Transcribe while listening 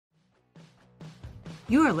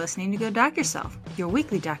You are listening to Go Doc Yourself, your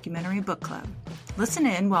weekly documentary book club. Listen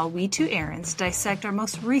in while we two Erins dissect our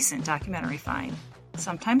most recent documentary find.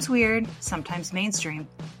 Sometimes weird, sometimes mainstream,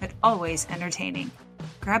 but always entertaining.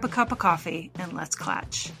 Grab a cup of coffee and let's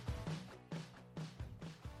clatch.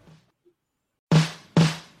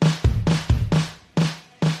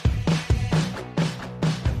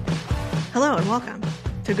 Hello and welcome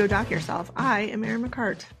to Go Doc Yourself. I am Erin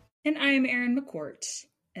McCart. And I am Erin McCourt.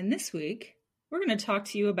 And this week, we're going to talk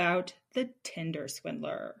to you about the Tinder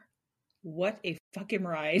Swindler. What a fucking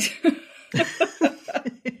ride.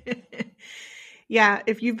 Yeah,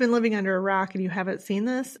 if you've been living under a rock and you haven't seen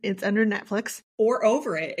this, it's under Netflix. Or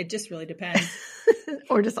over it. It just really depends.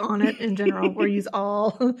 Or just on it in general. Or use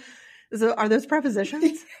all. So are those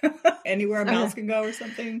prepositions? Anywhere a mouse can go or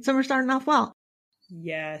something. So we're starting off well.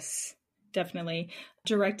 Yes, definitely.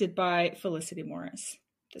 Directed by Felicity Morris.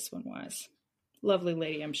 This one was. Lovely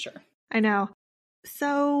lady, I'm sure. I know.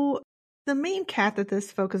 So the main cat that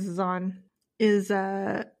this focuses on is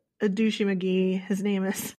a douchey McGee. His name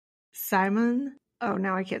is Simon. Oh,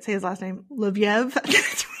 now I can't say his last name. Leviev.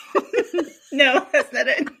 No, that's not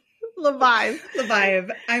it.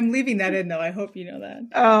 Leviev. I'm leaving that in, though. I hope you know that.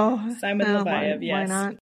 Oh. Simon Leviev, yes. Why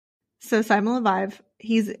not? So Simon Leviev,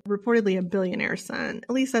 he's reportedly a billionaire son.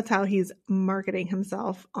 At least that's how he's marketing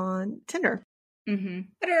himself on Tinder. Mm-hmm.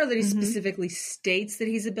 I don't know that he specifically states that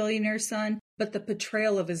he's a billionaire son, but the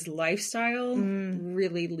portrayal of his lifestyle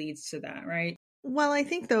really leads to that, right? Well, I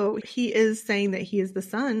think, though, he is saying that he is the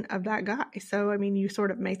son of that guy. So, I mean, you sort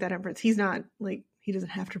of make that inference. He's not, like, he doesn't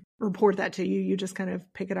have to report that to you. You just kind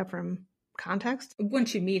of pick it up from context.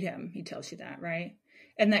 Once you meet him, he tells you that, right?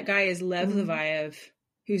 And that guy is Lev Leviev,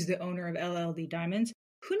 who's the owner of LLD Diamonds.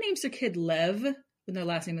 Who names their kid Lev when their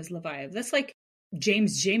last name is Leviev? That's like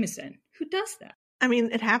James Jameson. Who does that? I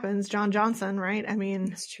mean, it happens. John Johnson, right? I mean,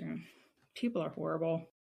 that's true. People are horrible.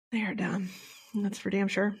 They are dumb. That's for damn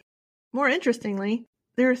sure. More interestingly,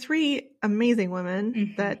 there are three amazing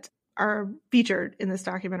women that are featured in this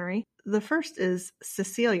documentary. The first is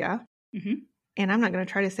Cecilia. And I'm not going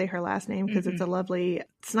to try to say her last name because it's a lovely,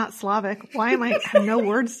 it's not Slavic. Why am I have no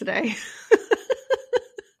words today?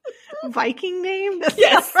 Viking name? That's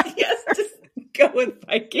yes, right. Yes, just go with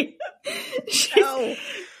Viking.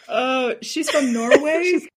 She's from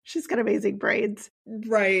Norway. she's got amazing braids.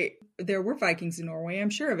 Right. There were Vikings in Norway, I'm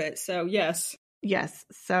sure of it. So, yes. Yes.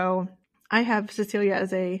 So I have Cecilia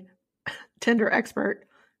as a Tinder expert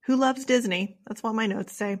who loves Disney. That's what my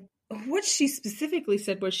notes say. What she specifically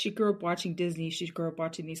said was she grew up watching Disney. She grew up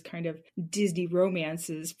watching these kind of Disney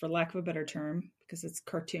romances, for lack of a better term, because it's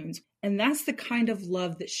cartoons. And that's the kind of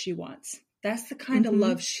love that she wants. That's the kind of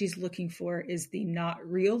love she's looking for, is the not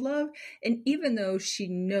real love. And even though she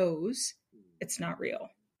knows it's not real,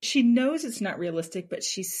 she knows it's not realistic, but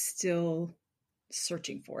she's still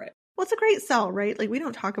searching for it. Well, it's a great sell, right? Like, we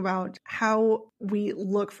don't talk about how we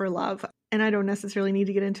look for love, and I don't necessarily need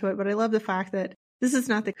to get into it, but I love the fact that this is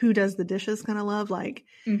not the who does the dishes kind of love, like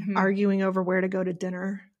arguing over where to go to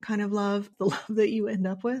dinner kind of love, the love that you end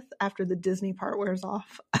up with after the Disney part wears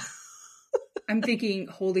off. I'm thinking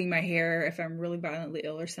holding my hair if I'm really violently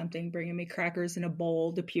ill or something, bringing me crackers in a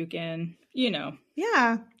bowl to puke in, you know.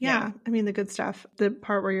 Yeah. I mean, the good stuff. The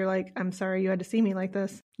part where you're like, I'm sorry you had to see me like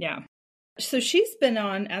this. Yeah. So she's been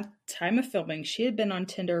on, at the time of filming, she had been on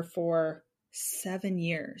Tinder for 7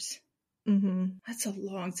 years. That's a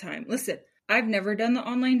long time. Listen, I've never done the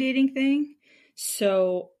online dating thing,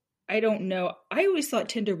 so I don't know. I always thought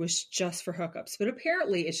Tinder was just for hookups, but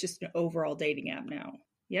apparently it's just an overall dating app now.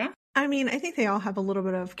 Yeah? I mean, I think they all have a little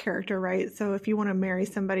bit of character, right? So if you want to marry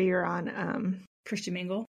somebody, you're on Christian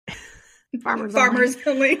Mingle. Farmers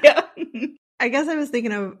Only. Yeah. I guess I was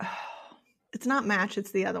thinking of, it's not Match,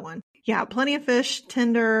 it's the other one. Yeah, Plenty of Fish,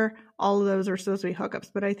 Tinder, all of those are supposed to be hookups,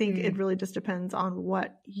 but I think it really just depends on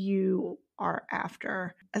what you are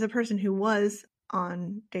after. As a person who was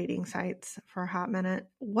on dating sites for a hot minute,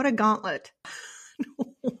 what a gauntlet.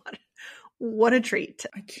 What a treat.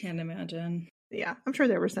 I can't imagine. Yeah, I'm sure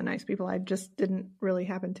there were some nice people I just didn't really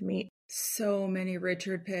happen to meet. So many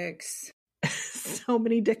Richard pics. So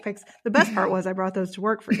many dick pics. The best part was I brought those to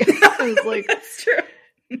work for you. I was like, that's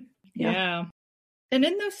true. Yeah. And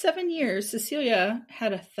in those 7 years, Cecilia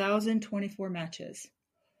had 1,024 matches.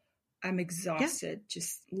 I'm exhausted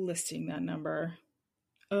just listing that number.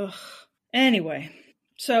 Ugh. Anyway,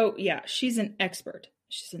 so yeah, she's an expert.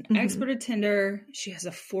 She's an expert at Tinder. She has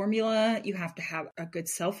a formula. You have to have a good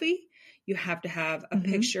selfie. You have to have a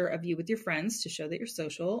picture of you with your friends to show that you're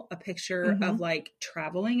social, a picture of like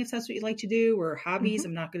traveling, if that's what you like to do, or hobbies.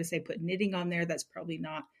 I'm not going to say put knitting on there. That's probably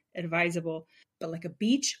not advisable, but like a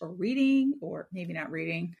beach or reading, or maybe not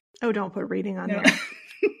reading. Oh, don't put reading on No. there.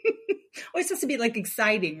 Oh, it's supposed to be like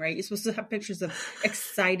exciting, right? You're supposed to have pictures of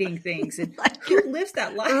exciting things. And like, who lives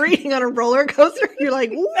that life? Reading on a roller coaster. You're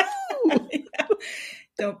like, woo!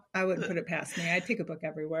 Yeah. I wouldn't put it past me. I'd take a book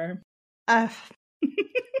everywhere. I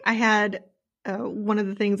had one of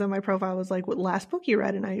the things on my profile was like, what last book you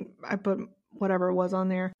read? And I put whatever it was on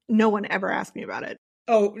there. No one ever asked me about it.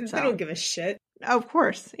 Oh, so. They don't give a shit. Of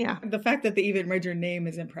course. Yeah. The fact that they even read your name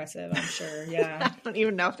is impressive, I'm sure. Yeah. I don't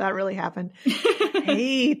even know if that really happened.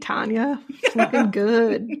 Hey, Tanya. Looking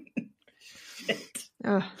good.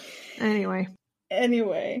 Anyway.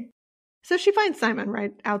 So she finds Simon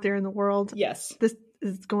right out there in the world. Yes. This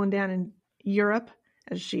is going down in Europe,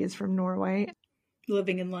 as she is from Norway.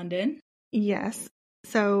 Living in London. Yes.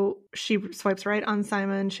 So she swipes right on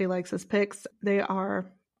Simon. She likes his pics. They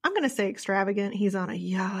are, I'm going to say, extravagant. He's on a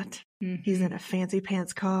yacht. Mm-hmm. He's in a fancy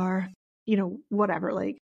pants car. You know, whatever.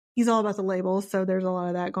 Like, he's all about the labels. So there's a lot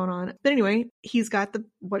of that going on. But anyway, he's got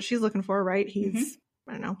what she's looking for, right? He's,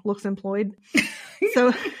 I don't know, looks employed.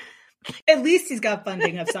 So at least he's got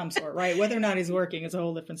funding of some sort, right? Whether or not he's working is a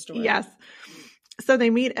whole different story. Yes. So they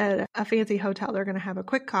meet at a fancy hotel. They're going to have a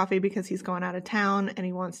quick coffee because he's going out of town and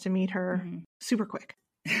he wants to meet her super quick.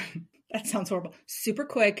 That sounds horrible. Super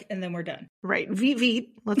quick, and then we're done. Right. Veet.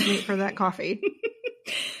 Let's meet for that coffee.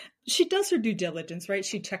 She does her due diligence, right?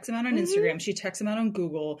 She checks him out on Instagram. She checks him out on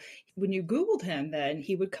Google. When you Googled him, then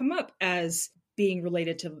he would come up as being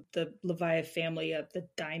related to the Leviath family of the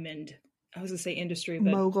diamond, I was going to say industry,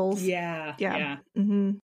 but moguls. Yeah.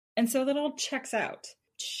 Mm-hmm. And so that all checks out.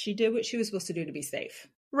 She did what she was supposed to do to be safe.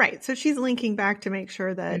 Right. So she's linking back to make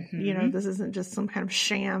sure that, you know, this isn't just some kind of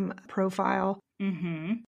sham profile.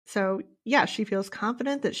 Mm-hmm. So, yeah, she feels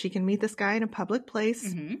confident that she can meet this guy in a public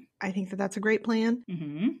place. Mm-hmm. I think that that's a great plan.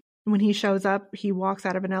 Mm-hmm. When he shows up, he walks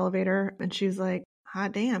out of an elevator and she's like,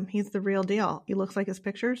 hot damn, he's the real deal. He looks like his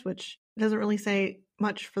pictures, which doesn't really say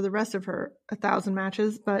much for the rest of her 1,000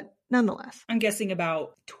 matches, but nonetheless. I'm guessing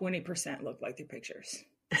about 20% look like their pictures.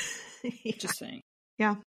 Yeah. Just saying.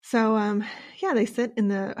 Yeah. So, they sit in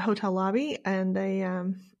the hotel lobby and they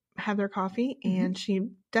have their coffee. And she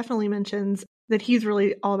definitely mentions that he's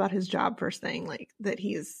really all about his job first thing, like that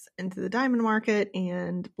he's into the diamond market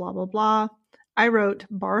and blah, blah, blah. I wrote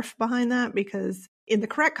barf behind that because in the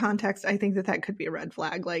correct context, I think that could be a red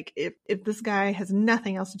flag. Like if this guy has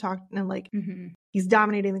nothing else to talk and like he's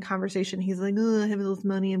dominating the conversation, he's like, oh, I have all this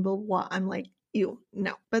money and blah, blah, blah. I'm like, ew,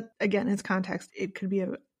 no. But again, his context, it could be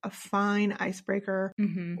a fine icebreaker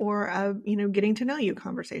or a, getting to know you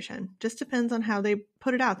conversation. Just depends on how they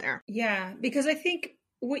put it out there. Yeah, because I think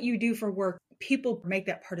what you do for work, people make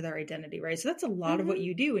that part of their identity, right? So that's a lot of what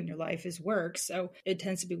you do in your life is work. So it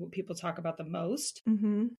tends to be what people talk about the most.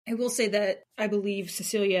 I will say that I believe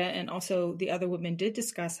Cecilia and also the other women did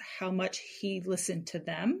discuss how much he listened to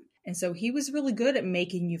them. And so he was really good at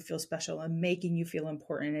making you feel special and making you feel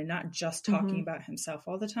important and not just talking about himself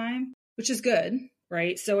all the time, which is good,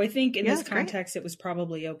 right? So I think in this context, it was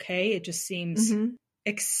probably okay. It just seems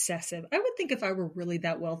excessive. I would think if I were really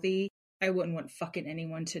that wealthy, I wouldn't want fucking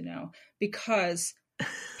anyone to know because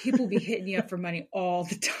people be hitting you up for money all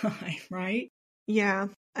the time, right? Yeah.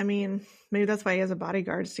 I mean, maybe that's why he has a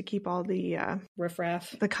bodyguards to keep all the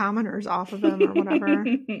riffraff, the commoners off of him or whatever.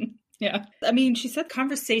 Yeah. I mean, she said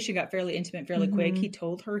conversation got fairly intimate fairly quick. He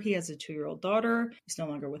told her he has a 2-year-old daughter. He's no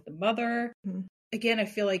longer with the mother. Again, I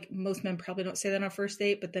feel like most men probably don't say that on a first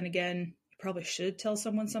date, but then again, you probably should tell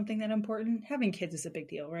someone something that important. Having kids is a big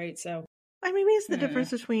deal, right? So I mean, maybe it's the difference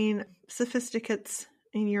between sophisticates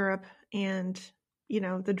in Europe and,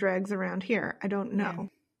 the dregs around here. I don't know.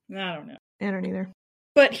 Yeah. I don't know. I don't either.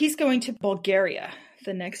 But he's going to Bulgaria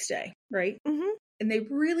the next day, right? And they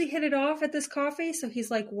really hit it off at this coffee. So he's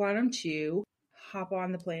like, why don't you hop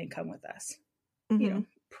on the plane and come with us?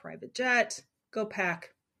 Private jet, go pack,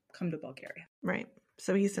 come to Bulgaria. Right.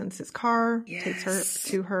 So he sends his car, takes her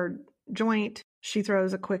to her joint. She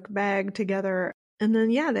throws a quick bag together. And then,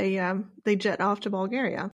 they jet off to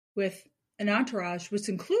Bulgaria. With an entourage, which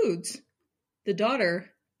includes the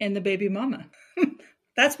daughter and the baby mama.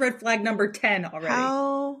 That's red flag number 10 already.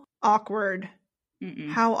 How awkward.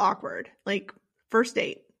 How awkward. Like, first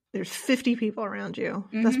date, there's 50 people around you.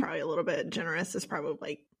 That's probably a little bit generous. It's probably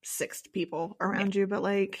like 6 people around you. But,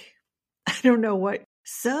 like, I don't know what.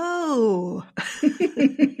 So, do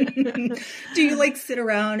you like sit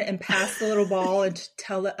around and pass the little ball and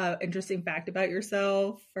tell an interesting fact about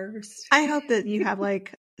yourself first? I hope that you have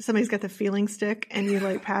like somebody's got the feeling stick and you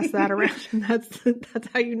like pass that around, and that's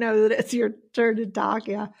how you know that it's your turn to talk.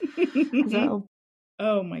 Yeah. So,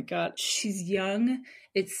 oh my God, she's young.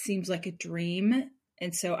 It seems like a dream,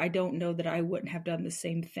 and so I don't know that I wouldn't have done the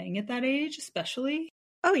same thing at that age, especially.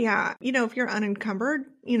 Oh, yeah. If you're unencumbered,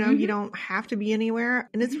 you don't have to be anywhere.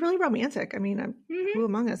 And it's really romantic. I mean, who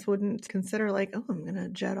among us wouldn't consider like, oh, I'm going to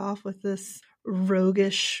jet off with this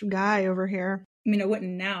roguish guy over here? I mean, I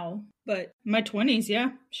wouldn't now, but in my 20s,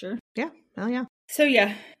 yeah, sure. Yeah. Hell yeah. So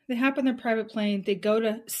yeah, they hop on their private plane. They go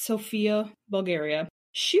to Sofia, Bulgaria.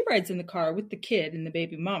 She rides in the car with the kid and the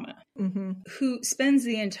baby mama, who spends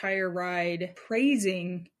the entire ride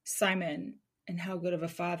praising Simon and how good of a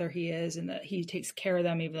father he is and that he takes care of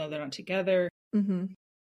them even though they're not together. And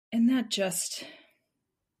that just,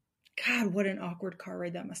 God, what an awkward car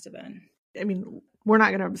ride that must have been. I mean, we're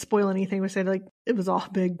not going to spoil anything. We said like it was all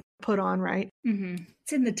big put on, right?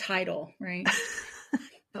 It's in the title, right?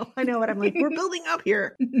 Oh, I know what I'm like. We're building up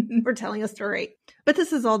here. We're telling a story. But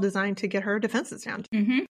this is all designed to get her defenses down.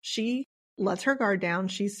 She lets her guard down.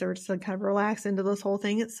 She starts to kind of relax into this whole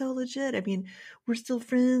thing. It's so legit. I mean, we're still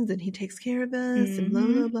friends and he takes care of us and blah,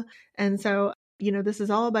 blah, blah. And so, this is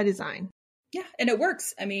all by design. Yeah, and it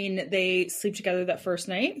works. I mean, they sleep together that first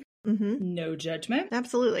night. No judgment.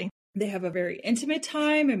 Absolutely. They have a very intimate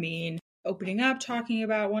time. I mean, opening up, talking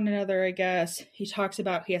about one another, I guess. He talks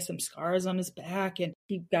about he has some scars on his back and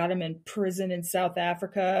he got him in prison in South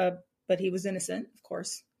Africa, but he was innocent, of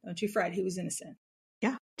course. Don't you fret, he was innocent.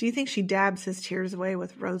 Yeah. Do you think she dabs his tears away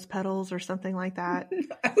with rose petals or something like that?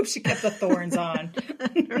 I hope she kept the thorns on.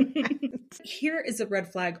 Here is a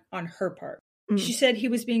red flag on her part. She said he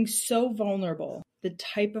was being so vulnerable, the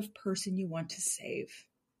type of person you want to save.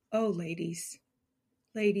 Oh, ladies.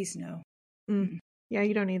 Ladies, no. Yeah,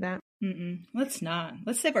 you don't need that. Let's not.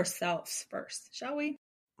 Let's save ourselves first, shall we?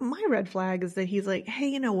 My red flag is that he's like, hey,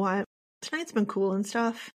 you know what? Tonight's been cool and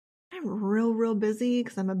stuff. I'm real busy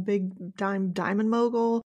because I'm a big diamond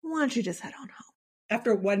mogul. Why don't you just head on home?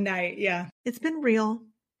 After one night, yeah. It's been real.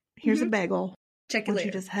 Here's a bagel. Check you later. Why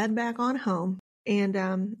don't you just head back on home and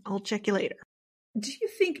I'll check you later. Do you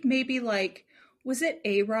think maybe was it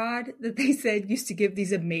A-Rod that they said used to give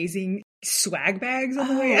these amazing swag bags on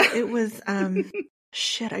the way out? It was,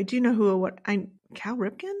 shit, I do know who, Cal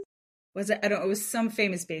Ripken? Was it? I don't know. It was some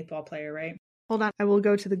famous baseball player, right? Hold on. I will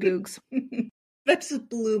go to the Googs. That just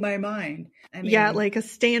blew my mind. I mean, yeah, like a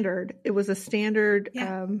standard. It was a standard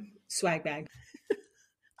swag bag.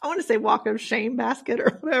 I want to say walk of shame basket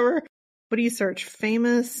or whatever. What do you search?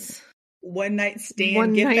 Famous one night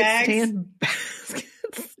stand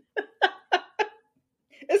baskets.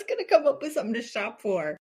 It's gonna come up with something to shop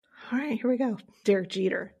for. All right, here we go. Derek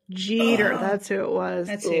Jeter. That's who it was.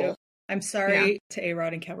 That's who. I'm sorry to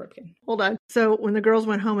A-Rod and Cal Ripken. Hold on. So when the girls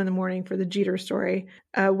went home in the morning for the Jeter story,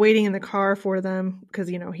 waiting in the car for them, because,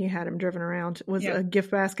 he had him driven around, was a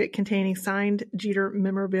gift basket containing signed Jeter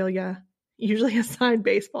memorabilia, usually a signed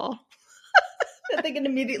baseball. That they can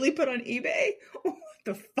immediately put on eBay? What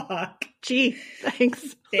the fuck? Gee,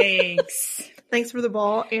 thanks. Thanks for the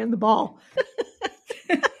ball and the ball.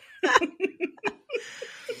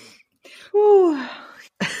 Whew.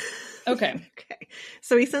 Okay.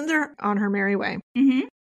 So he sends her on her merry way.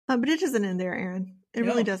 But it doesn't end there, Erin. It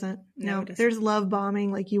really doesn't. No, there's love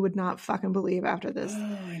bombing like you would not fucking believe after this.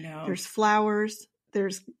 Oh, I know. There's flowers.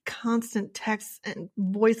 There's constant texts and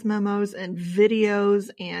voice memos and videos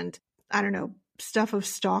and, I don't know, stuff of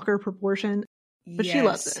stalker proportion. But she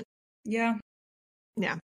loves it. Yeah.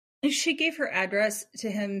 Yeah. She gave her address to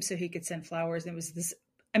him so he could send flowers. And it was this,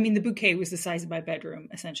 the bouquet was the size of my bedroom,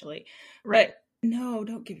 essentially. Right. But no,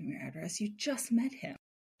 don't give him your address. You just met him.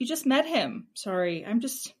 Sorry.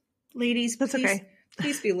 Ladies, that's please, okay.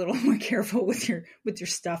 Please be a little more careful with your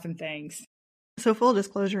stuff and things. So full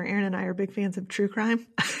disclosure, Erin and I are big fans of true crime.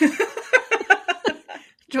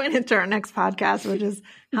 Join into our next podcast, which is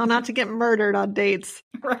how not to get murdered on dates.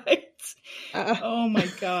 Right. Oh my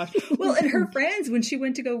gosh. Well, and her friends, when she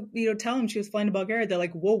went to go, tell them she was flying to Bulgaria, they're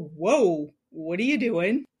like, whoa, what are you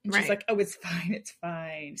doing? And she's like, oh, it's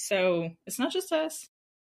fine. So it's not just us.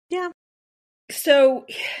 Yeah. So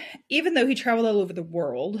even though he traveled all over the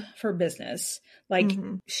world for business,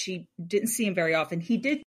 she didn't see him very often. He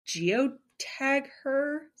did geotag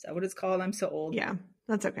her. Is that what it's called? I'm so old. Yeah,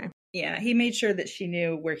 that's okay. Yeah, he made sure that she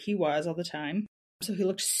knew where he was all the time. So he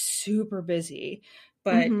looked super busy.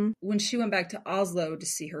 But when she went back to Oslo to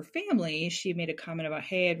see her family, she made a comment about,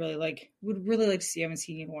 hey, would really like to see you. I haven't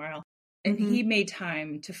seen you in a while. And he made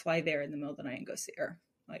time to fly there in the middle of the night and go see her.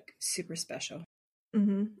 Super special.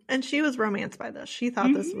 And she was romanced by this. She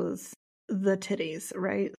thought this was the titties,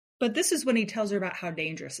 right? But this is when he tells her about how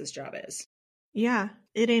dangerous his job is. Yeah,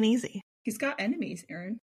 it ain't easy. He's got enemies,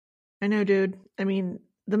 Erin. I know, dude.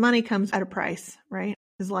 The money comes at a price, right?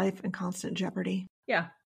 His life in constant jeopardy. Yeah.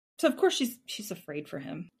 So, of course, she's afraid for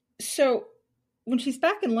him. So, when she's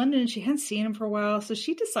back in London, she hadn't seen him for a while, so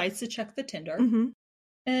she decides to check the Tinder.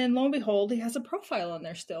 And lo and behold, he has a profile on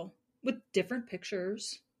there still with different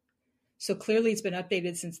pictures. So clearly it's been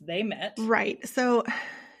updated since they met. Right. So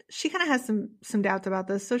she kind of has some doubts about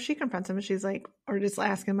this. So she confronts him and she's like, or just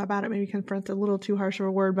ask him about it. Maybe confront's a little too harsh of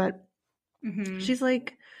a word, but she's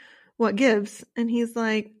like, what gives? And he's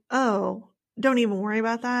like, oh, don't even worry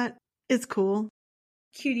about that. It's cool.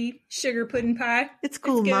 Cutie sugar pudding pie. It's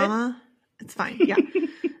cool, mama. It's fine. Yeah.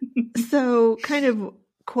 So kind of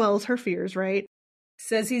quells her fears, right?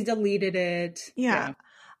 Says he's deleted it. Yeah.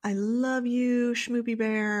 I love you, Schmoopy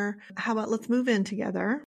Bear. How about let's move in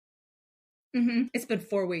together? It's been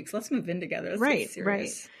 4 weeks. Let's move in together. Let's right, get serious.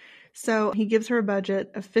 Right. So he gives her a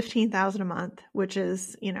budget of $15,000 a month, which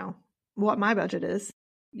is, what my budget is.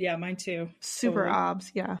 Yeah, mine too. Super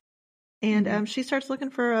obs, yeah. And she starts looking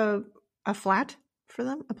for a flat for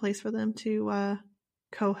them, a place for them to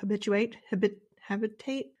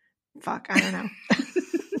habitate. Fuck, I don't know.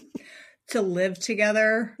 To live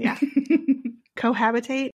together. Yeah.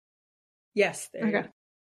 Cohabitate? Yes. There you go.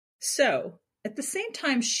 So, at the same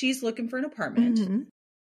time she's looking for an apartment,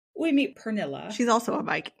 we meet Pernilla. She's also a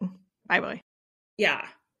Viking, by the way. Yeah.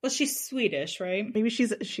 Well, she's Swedish, right? Maybe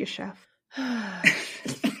she's a chef.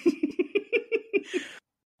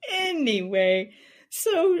 Anyway,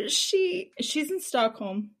 so she's in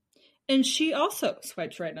Stockholm, and she also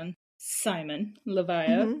swipes right on Simon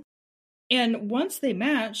Levia. And once they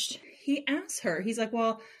matched, he asks her, he's like,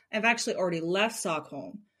 well, I've actually already left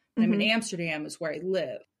Stockholm. I'm in Amsterdam is where I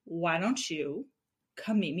live. Why don't you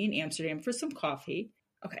come meet me in Amsterdam for some coffee?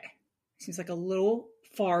 Okay. Seems like a little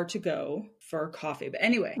far to go for coffee. But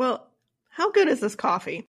anyway. Well, how good is this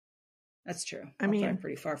coffee? That's true. I mean, I'm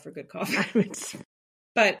pretty far for good coffee.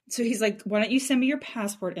 But so he's like, why don't you send me your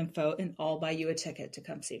passport info and I'll buy you a ticket to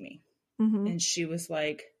come see me. And she was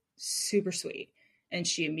like, super sweet. And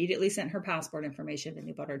she immediately sent her passport information and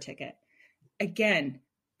he bought her a ticket. Again,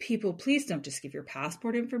 people, please don't just give your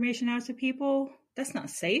passport information out to people. That's not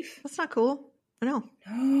safe. That's not cool. No.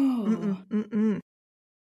 No.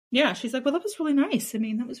 Yeah, she's like, well, that was really nice. I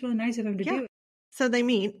mean, that was really nice of him to do it. So they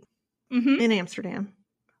meet in Amsterdam.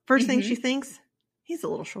 First thing she thinks, he's a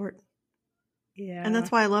little short. Yeah. And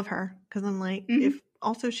that's why I love her. Because I'm like, if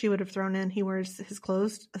also she would have thrown in, he wears his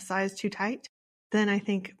clothes a size too tight, then I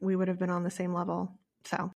think we would have been on the same level.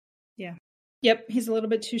 So. Yeah. Yep, he's a little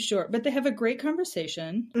bit too short, but they have a great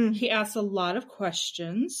conversation. He asks a lot of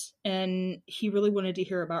questions, and he really wanted to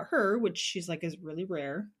hear about her, which she's like is really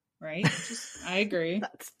rare, right? I agree.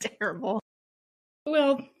 That's terrible.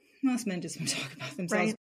 Well, most men just want to talk about themselves.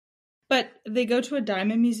 Right. But they go to a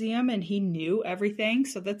diamond museum, and he knew everything,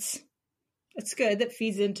 so that's good. That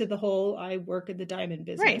feeds into the whole I work in the diamond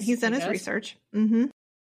business. Right, he's done his research. I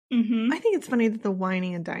think it's funny that the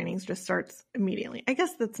whining and dining just starts immediately. I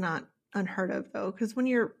guess that's not unheard of though, because when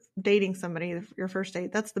you're dating somebody, your first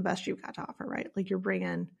date, that's the best you've got to offer, right? Like you're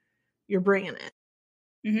bringing it.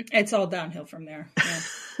 It's all downhill from there. Yeah.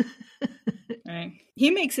 Right.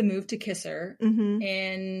 He makes a move to kiss her,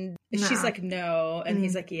 and she's like, no, and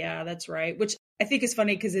he's like, yeah, that's right. Which I think is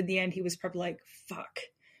funny because in the end, he was probably like, fuck,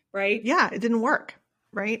 right? Yeah, it didn't work,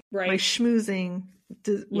 right? Right. My schmoozing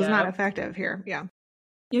was not effective here. Yeah.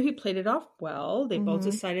 He played it off well. They both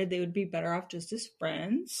decided they would be better off just as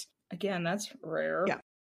friends. Again, that's rare. Yeah.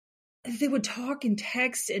 They would talk and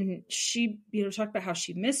text, and she, talked about how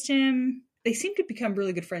she missed him. They seem to become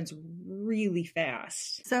really good friends really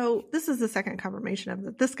fast. So this is the second confirmation of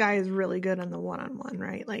that. This guy is really good on the one-on-one,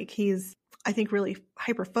 right? Like he's, I think, really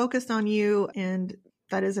hyper-focused on you, and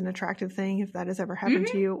that is an attractive thing if that has ever happened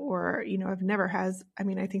to you, or, if never has. I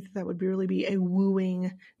mean, I think that would really be a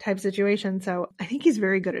wooing type situation. So I think he's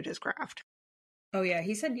very good at his craft. Oh, yeah.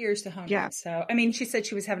 He said years to hone. Yeah. So, I mean, she said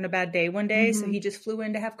she was having a bad day one day, so he just flew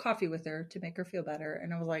in to have coffee with her to make her feel better.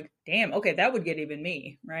 And I was like, damn, okay, that would get even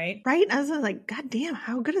me, right? Right? I was like, God damn,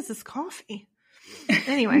 how good is this coffee?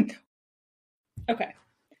 Anyway. Okay.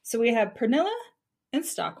 So we have Pernilla in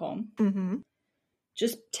Stockholm.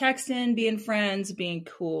 Just texting, being friends, being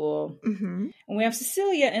cool. And we have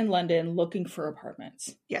Cecilia in London looking for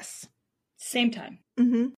apartments. Yes. Same time.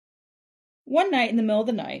 One night in the middle of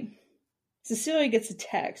the night, Cecilia gets a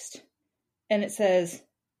text, and it says,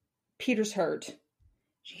 Peter's hurt.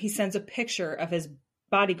 He sends a picture of his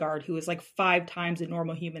bodyguard, who is like 5 times a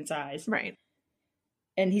normal human size. Right.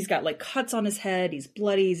 And he's got like cuts on his head. He's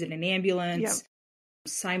bloody. He's in an ambulance. Yep.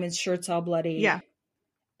 Simon's shirt's all bloody. Yeah.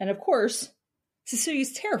 And of course,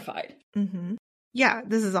 Cecilia's terrified. Yeah,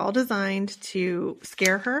 this is all designed to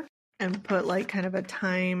scare her and put like kind of a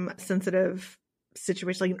time-sensitive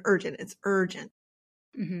situation, like urgent. It's urgent.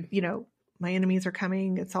 My enemies are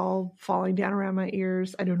coming. It's all falling down around my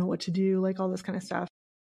ears. I don't know what to do, like all this kind of stuff.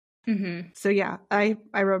 Mm-hmm. So yeah, I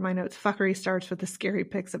wrote my notes. Fuckery starts with the scary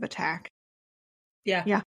pics of attack. Yeah.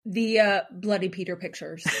 Yeah. The bloody Peter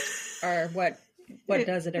pictures are what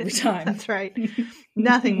does it every time. That's right.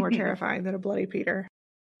 Nothing more terrifying than a bloody Peter.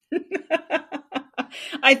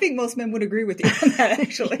 I think most men would agree with you on that,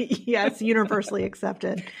 actually. Yes, universally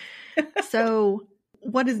accepted. So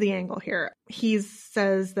what is the angle here? He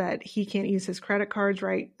says that he can't use his credit cards,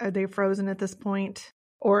 right? Are they frozen at this point?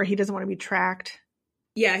 Or he doesn't want to be tracked?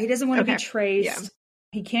 Yeah, he doesn't want to be Okay. traced. Yeah.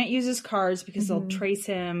 He can't use his cards because they'll Mhm. trace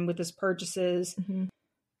him with his purchases. Mhm.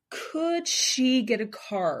 Could she get a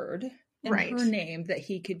card in Right. her name that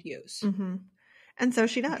he could use? Mm-hmm. And so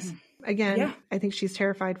she does. Again, Yeah. I think she's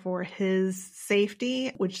terrified for his safety,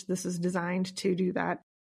 which this is designed to do that.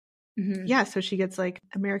 Mhm. Yeah, so she gets like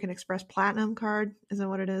American Express Platinum card, isn't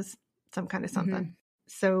what it is? Some kind of something. Mhm.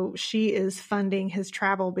 So she is funding his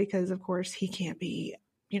travel because, of course, he can't be,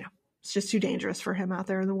 it's just too dangerous for him out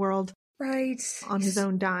there in the world Right. on his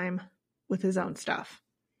own dime with his own stuff.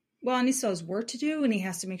 Well, and he still has work to do, and he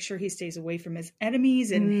has to make sure he stays away from his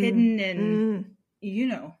enemies and hidden and,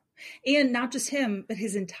 and not just him, but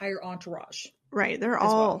his entire entourage. Right. They're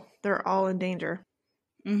all in danger.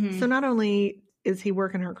 Mm-hmm. So not only is he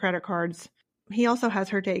working her credit cards, he also has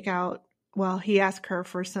her take out, he asked her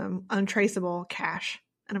for some untraceable cash.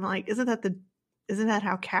 And I'm like, isn't that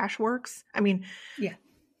how cash works? I mean, yeah.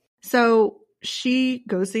 So she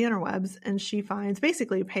goes to the interwebs and she finds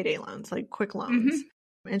basically payday loans, like quick loans. Mm-hmm.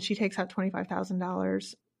 And she takes out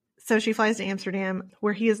 $25,000. So she flies to Amsterdam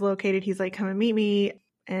where he is located. He's like, come and meet me.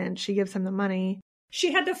 And she gives him the money.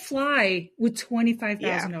 She had to fly with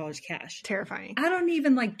 $25,000 cash. Terrifying. I don't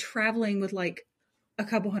even like traveling with like a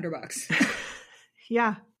couple $100.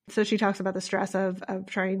 Yeah. So she talks about the stress of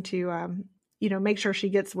trying to, make sure she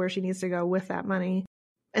gets where she needs to go with that money.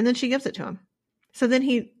 And then she gives it to him. So then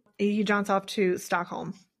he jaunts off to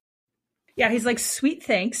Stockholm. Yeah. He's like, sweet,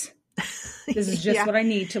 thanks. This is just what I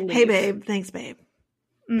need to leave. Hey, babe. Thanks, babe.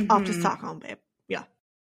 Mm-hmm. Off to Stockholm, babe. Yeah.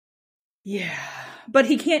 Yeah. But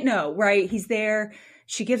he can't know, right? He's there.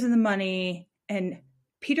 She gives him the money. And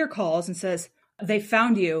Peter calls and says, they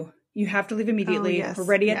found you. You have to leave immediately. Oh, yes. We're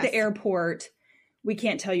ready at the airport. We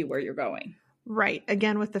can't tell you where you're going. Right.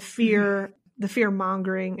 Again, with the fear, the fear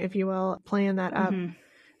mongering, if you will, playing that up. Mm-hmm.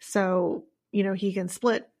 So, he can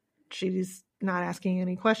split. She's not asking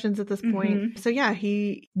any questions at this point. Mm-hmm. So yeah,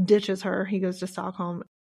 he ditches her. He goes to Stockholm.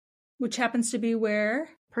 Which happens to be where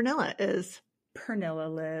Pernilla is.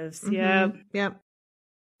 Pernilla lives. Mm-hmm. Yep. Yep.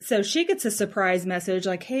 So she gets a surprise message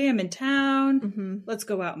like, hey, I'm in town. Mm-hmm. Let's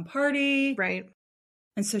go out and party. Right.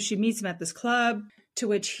 And so she meets him at this club, to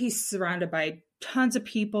which he's surrounded by tons of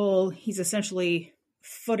people. He's essentially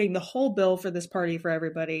footing the whole bill for this party for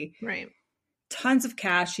everybody. Right. Tons of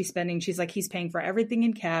cash she's spending. She's like, he's paying for everything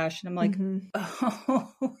in cash. And I'm like,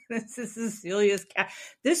 oh, this is Cecilia's cash.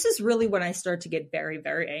 This is really when I start to get very,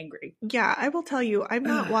 very angry. Yeah, I will tell you, I've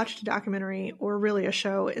not watched a documentary or really a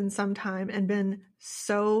show in some time and been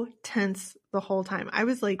so tense the whole time. I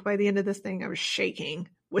was like, by the end of this thing, I was shaking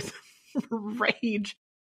with rage.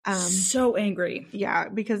 So angry. Yeah,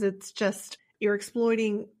 because it's just, you're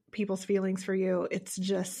exploiting people's feelings for you. It's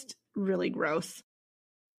just really gross.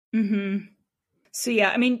 Mm-hmm. So yeah,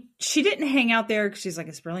 I mean, she didn't hang out there because she's like,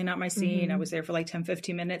 it's really not my scene. I was there for like 10,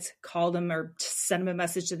 15 minutes, called him or sent him a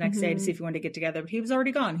message the next day to see if he wanted to get together. But he was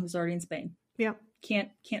already gone. He was already in Spain. Yeah.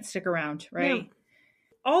 Can't stick around, right? Yeah.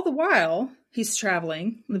 All the while he's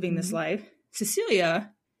traveling, living this life,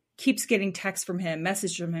 Cecilia keeps getting texts from him,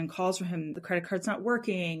 messages from him, calls from him. The credit card's not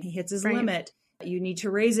working. He hits his limit. You need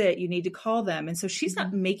to raise it. You need to call them. And so she's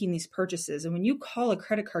not making these purchases. And when you call a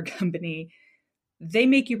credit card company, they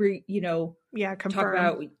make you, confirm. Talk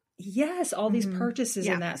about, all these purchases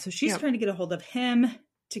and that. So she's trying to get a hold of him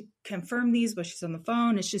to confirm these, but she's on the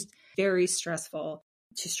phone. It's just very stressful.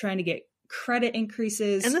 She's trying to get credit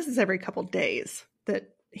increases. And this is every couple days that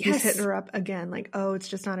he's hitting her up again. Like, oh, it's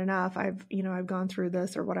just not enough. I've gone through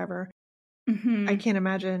this or whatever. Mm-hmm. I can't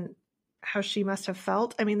imagine how she must have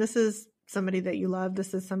felt. I mean, this is somebody that you love.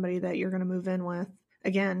 This is somebody that you're going to move in with.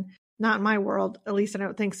 Again, not in my world. At least I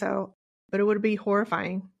don't think so. But it would be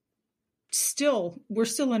horrifying. We're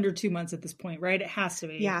still under 2 months at this point, right? It has to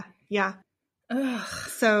be. Yeah. Yeah. Ugh.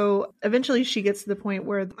 So eventually she gets to the point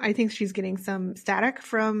where I think she's getting some static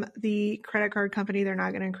from the credit card company. They're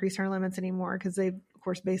not going to increase her limits anymore because they've, of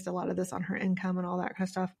course, based a lot of this on her income and all that kind of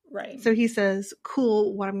stuff. Right. So he says,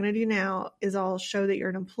 cool, what I'm going to do now is I'll show that you're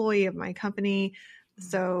an employee of my company.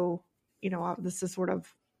 So, this is sort of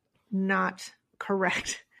not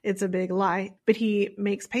correct. It's a big lie, but he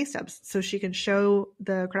makes pay stubs so she can show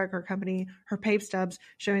the credit card company her pay stubs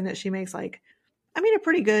showing that she makes like I mean, a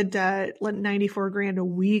pretty good 94 grand a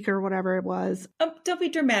week or whatever it was. Don't be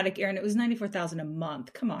dramatic, Erin. It was $94,000 a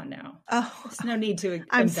month. Come on now. Oh, there's no need to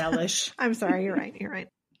embellish. I'm sorry. You're right. You're right.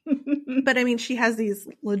 But I mean, she has these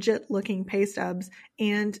legit looking pay stubs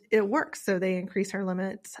and it works. So they increase her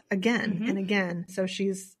limits again and again. So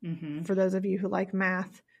she's, for those of you who like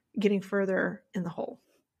math, getting further in the hole.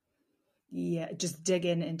 Yeah, just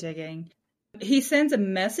digging and digging. He sends a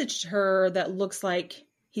message to her that looks like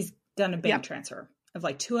he's done a bank transfer of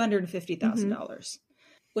like $250,000,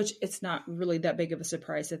 which it's not really that big of a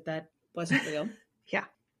surprise that that wasn't real. Yeah.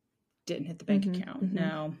 Didn't hit the bank account.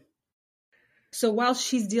 No. So while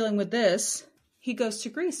she's dealing with this, he goes to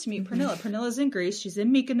Greece to meet Pernilla. Pernilla's in Greece. She's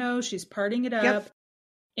in Mykonos. She's partying it up.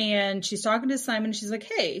 And she's talking to Simon. She's like,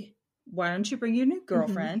 hey, why don't you bring your new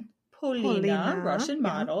girlfriend, Polina, Russian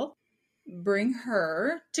model. Bring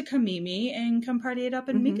her to come meet me and come party it up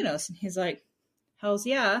in Mykonos. And he's like, hells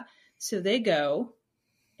yeah. So they go.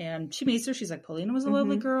 And she meets her. She's like, Polina was a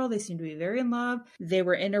lovely girl. They seem to be very in love. They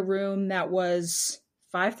were in a room that was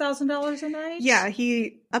 $5,000 a night. Yeah,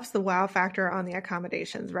 he ups the wow factor on the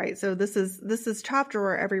accommodations, right? So this is top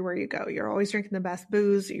drawer everywhere you go. You're always drinking the best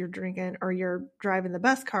booze, you're driving the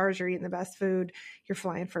best cars, you're eating the best food, you're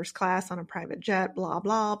flying first class on a private jet, blah,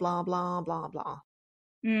 blah, blah, blah, blah, blah.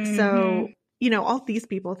 So, all these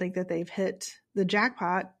people think that they've hit the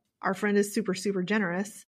jackpot. Our friend is super, super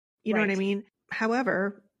generous. You know what I mean?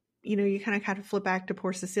 However, you kind of flip back to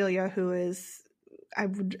poor Cecilia, who is, I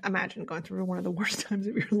would imagine, going through one of the worst times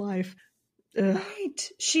of your life. Ugh. Right.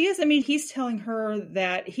 She is. I mean, he's telling her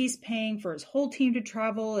that he's paying for his whole team to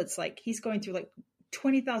travel. It's like he's going through like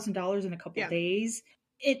 $20,000 in a couple of days.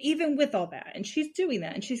 And even with all that, and she's doing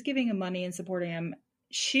that, and she's giving him money and supporting him.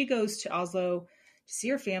 She goes to Oslo to see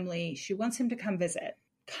her family. She wants him to come visit,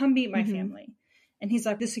 come meet my family. And he's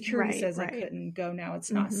like, the security says I couldn't go now.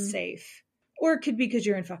 It's not safe. Or it could be because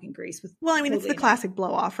you're in fucking Greece. Well, I mean, it's the classic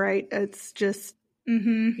blow off, right? It's just,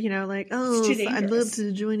 like, oh, I'd love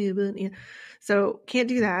to join you, but so can't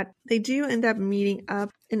do that. They do end up meeting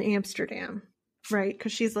up in Amsterdam, right?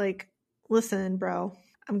 Because she's like, listen, bro,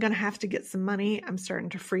 I'm going to have to get some money. I'm starting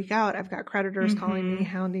to freak out. I've got creditors calling me,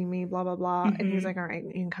 hounding me, blah, blah, blah. And he's like, all right,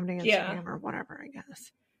 you can come to Amsterdam or whatever, I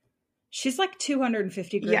guess. She's like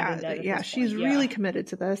 250 grand. Yeah, she's really committed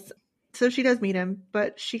to this. So she does meet him,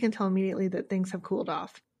 but she can tell immediately that things have cooled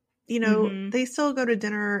off. They still go to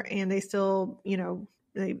dinner and they still,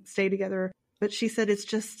 they stay together. But she said it's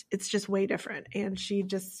just way different. And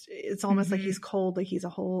it's almost like he's cold, like he's a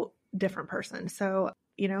whole different person. So,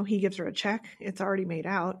 he gives her a check. It's already made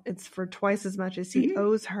out. It's for twice as much as he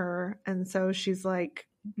owes her. And so she's like,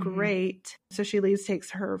 great. So she leaves,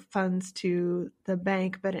 takes her funds to the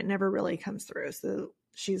bank, but it never really comes through. So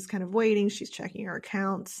she's kind of waiting. She's checking her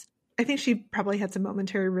accounts. I think she probably had some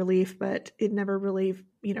momentary relief, but it never really,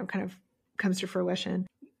 kind of comes to fruition.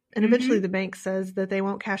 And eventually the bank says that they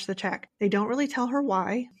won't cash the check. They don't really tell her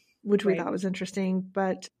why, which we thought was interesting,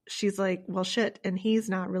 but she's like, well, shit. And he's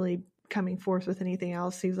not really coming forth with anything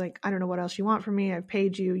else. He's like, I don't know what else you want from me. I've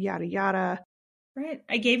paid you, yada, yada. Right.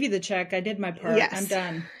 I gave you the check. I did my part. Yes. I'm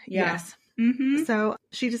done. Yeah. Yes. So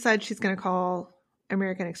she decides she's going to call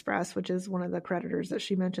American Express, which is one of the creditors that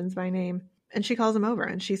she mentions by name. And she calls him over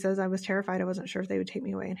and she says, I was terrified. I wasn't sure if they would take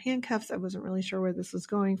me away in handcuffs. I wasn't really sure where this was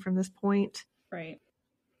going from this point. Right.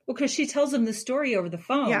 Well, because she tells him the story over the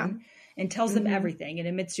phone and tells them everything and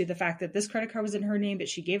admits to the fact that this credit card was in her name, but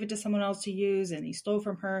she gave it to someone else to use and he stole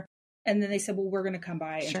from her. And then they said, well, we're going to come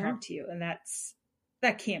by and talk to you. And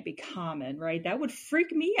that can't be common, right? That would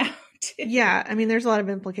freak me out. Yeah. I mean, there's a lot of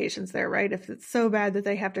implications there, right? If it's so bad that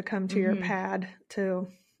they have to come to your pad to,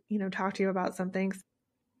 talk to you about something,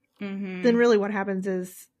 then really what happens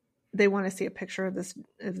is they want to see a picture of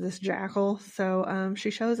this jackal. So she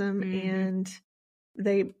shows him and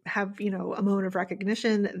they have, a moment of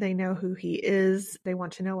recognition. They know who he is. They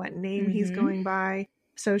want to know what name he's going by.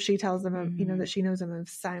 So she tells them, that she knows him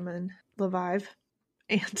as Simon Levive.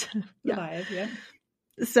 And Levive,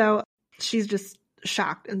 So she's just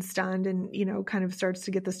shocked and stunned and, kind of starts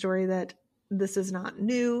to get the story that this is not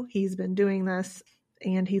new. He's been doing this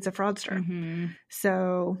and he's a fraudster.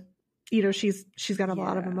 So, she's got a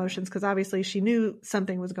lot of emotions because obviously she knew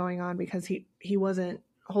something was going on because he wasn't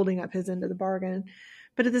holding up his end of the bargain.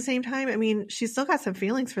 But at the same time, I mean, she's still got some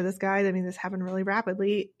feelings for this guy. I mean, this happened really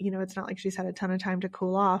rapidly. It's not like she's had a ton of time to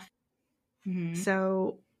cool off.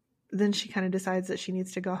 So then she kind of decides that she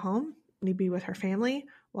needs to go home and be with her family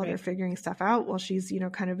while they're figuring stuff out, while she's,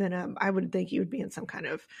 kind of I would think you would be in some kind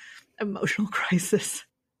of emotional crisis.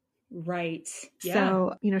 Right. Yeah.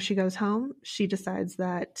 So, she goes home. She decides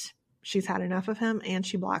that she's had enough of him and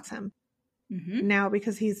she blocks him. Now,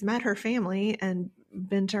 because he's met her family and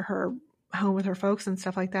been to her home with her folks and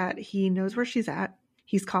stuff like that, he knows where she's at.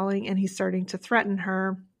 He's calling and he's starting to threaten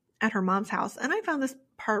her at her mom's house. And I found this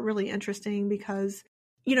part really interesting because,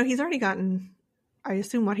 he's already gotten, I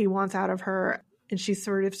assume, what he wants out of her. And she's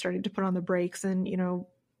sort of starting to put on the brakes and,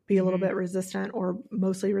 be a little bit resistant or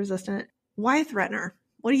mostly resistant. Why threaten her?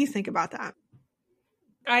 What do you think about that?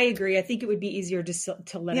 I agree. I think it would be easier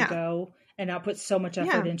to let it go and not put so much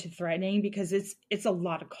effort into threatening, because it's a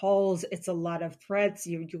lot of calls. It's a lot of threats.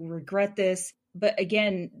 You'll regret this. But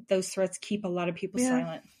again, those threats keep a lot of people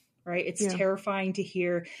silent, right? It's terrifying to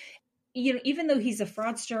hear, even though he's a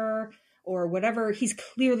fraudster or whatever, he's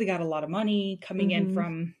clearly got a lot of money coming in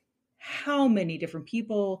from how many different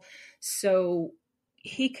people. So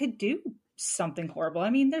he could do something horrible. I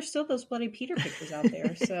mean, there's still those bloody Peter pictures out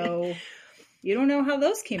there. So you don't know how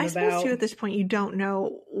those came about. I suppose too, at this point, you don't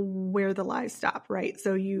know where the lies stop, right?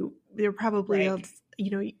 So they're probably,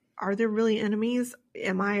 are there really enemies?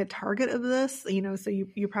 Am I a target of this? So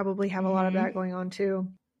you probably have a lot of that going on too.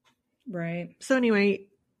 Right. So anyway,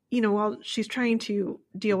 while she's trying to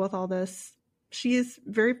deal with all this, she is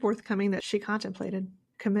very forthcoming that she contemplated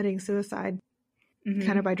committing suicide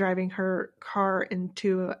kind of by driving her car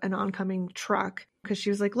into an oncoming truck, because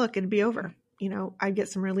she was like, look, it'd be over. I'd get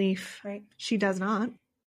some relief. Right. She does not.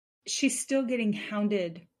 She's still getting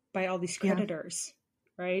hounded by all these creditors,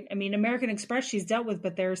 right? I mean, American Express she's dealt with,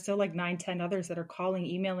 but there are still like 9-10 others that are calling,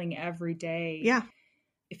 emailing every day. Yeah.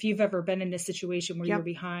 If you've ever been in a situation where you're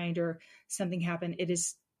behind or something happened, it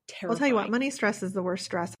is terrifying. I'll tell you what, money stress is the worst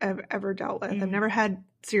stress I've ever dealt with. I've never had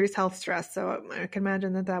serious health stress, so I can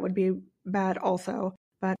imagine that would be bad also,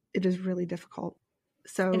 but it is really difficult.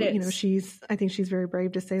 So, I think she's very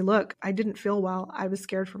brave to say, look, I didn't feel well. I was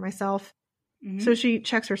scared for myself. So she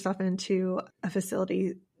checks herself into a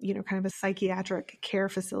facility, kind of a psychiatric care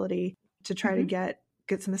facility to try to get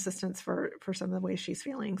some assistance for some of the ways she's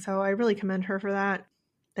feeling. So I really commend her for that.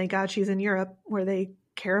 Thank God she's in Europe where they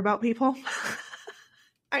care about people.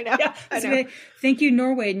 I know. Yeah, I know. Thank you,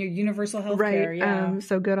 Norway, and your universal health care. Right. Yeah.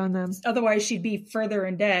 So good on them. Otherwise, she'd be further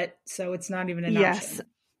in debt. So it's not even an option.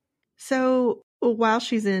 So while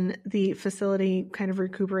she's in the facility kind of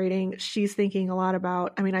recuperating, she's thinking a lot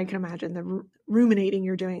about, I mean, I can imagine the ruminating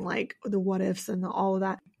you're doing, like the what ifs and all of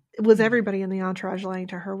that. Was everybody in the entourage lying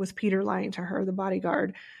to her? Was Peter lying to her, the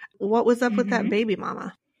bodyguard? What was up with that baby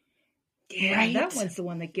mama? Yeah, right? That one's the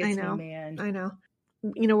one that gets me, man. I know.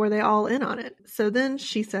 Were they all in on it? So then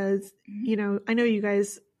she says, I know you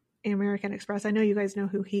guys, American Express, I know you guys know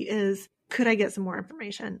who he is. Could I get some more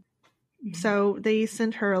information? So they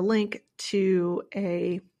sent her a link to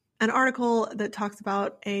an article that talks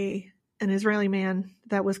about an Israeli man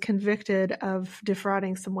that was convicted of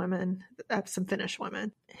defrauding some women, some Finnish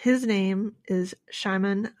women. His name is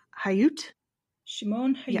Shimon Hayut.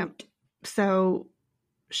 Shimon Hayut. Yeah. So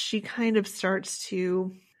she kind of starts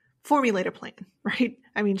to formulate a plan, right?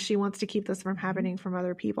 I mean, she wants to keep this from happening from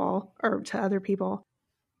other people or to other people.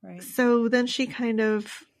 Right. So then she kind of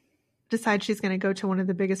decides she's going to go to one of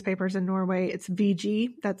the biggest papers in Norway. It's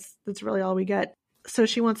VG. That's really all we get. So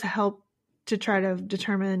she wants to help to try to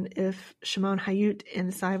determine if Shimon Hayut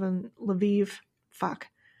and Simon Lviv,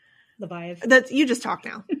 that's, you just talk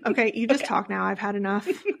now. Okay. You just talk now. I've had enough.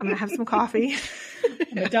 I'm going to have some coffee.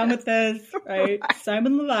 I'm done with this. Right.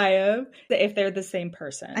 Simon Lviv, if they're the same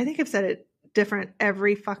person. I think I've said it different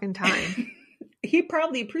every fucking time. He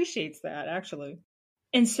probably appreciates that, actually.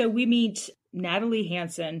 And so we meet Natalie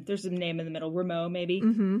Hansen. There's a name in the middle. Ramo, maybe.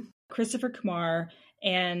 Christopher Kamar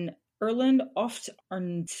and Erland Oft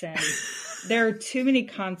Arnsen. There are too many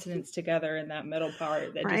consonants together in that middle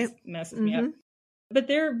part that just messes me up. But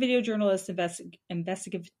they're video journalists,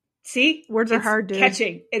 investigative. See? Words are hard, dude.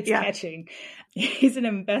 Catching. It's catching. He's an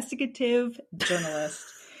investigative journalist.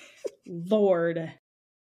 Lord.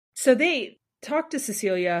 So they talk to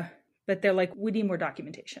Cecilia, but they're like, we need more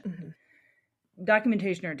documentation.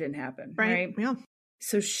 Documentation or it didn't happen. Right? Yeah.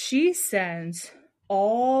 So she sends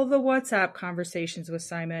all the WhatsApp conversations with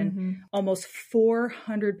Simon, almost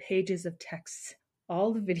 400 pages of texts,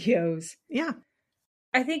 all the videos. Yeah.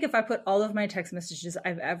 I think if I put all of my text messages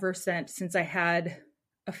I've ever sent since I had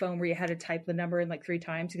a phone where you had to type the number in like 3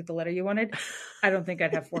 times to get the letter you wanted, I don't think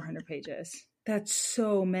I'd have 400 pages. That's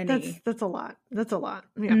so many. That's a lot. That's a lot.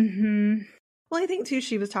 Yeah. Well, I think too,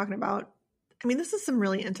 she was talking about, I mean, this is some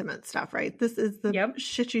really intimate stuff, right? This is the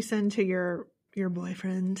shit you send to your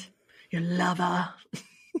boyfriend, your lover.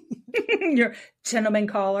 Your gentleman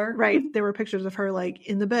caller. Right. There were pictures of her like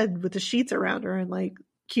in the bed with the sheets around her and like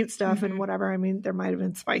cute stuff and whatever. I mean, there might have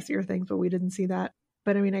been spicier things, but we didn't see that.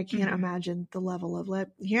 But I mean, I can't imagine the level of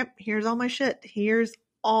here's all my shit. Here's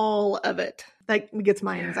all of it. That gets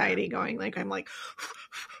my anxiety going. Like, I'm like,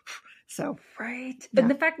 so. Right. Yeah. And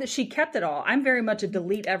the fact that she kept it all, I'm very much a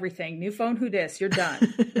delete everything. New phone, who dis? You're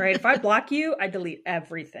done. Right. If I block you, I delete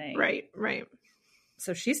everything. Right. Right.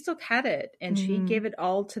 So she still had it, and she gave it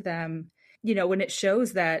all to them. You know, when it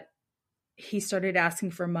shows that he started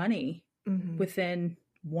asking for money within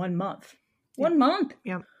 1 month. 1 month.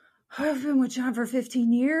 Yeah. I've been with John for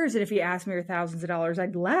 15 years. And if he asked me for thousands of dollars,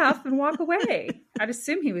 I'd laugh and walk away. I'd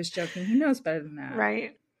assume he was joking. He knows better than that.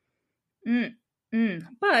 Right.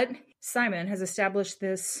 But Simon has established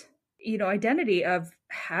this, you know, identity of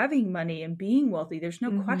having money and being wealthy. There's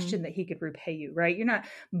no question that he could repay you, right? You're not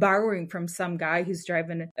borrowing from some guy who's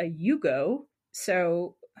driving a Yugo.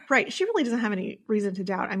 So. Right. She really doesn't have any reason to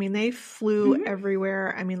doubt. I mean, they flew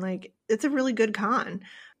everywhere. I mean, like, it's a really good con.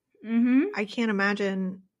 I can't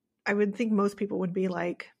imagine. I would think most people would be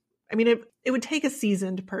like, I mean, it would take a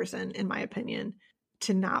seasoned person, in my opinion,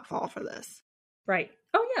 to not fall for this. Right.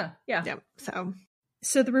 Oh, yeah. Yeah. Yep.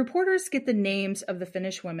 So the reporters get the names of the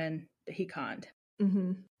Finnish women that he conned.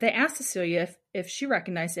 They asked Cecilia if she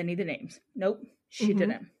recognized any of the names. Nope, she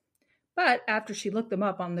didn't. But after she looked them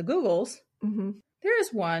up on the Googles, there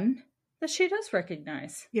is one that she does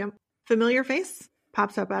recognize. Yep. Familiar face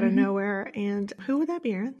pops up out of nowhere. And who would that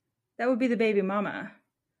be, Erin? That would be the baby mama.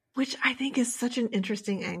 Which I think is such an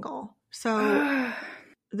interesting angle. So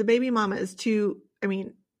the baby mama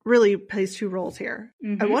really plays two roles here.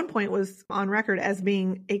 At one point was on record as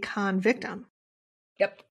being a con victim.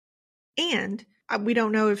 Yep. And we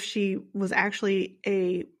don't know if she was actually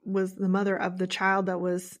was the mother of the child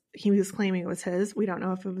he was claiming it was his. We don't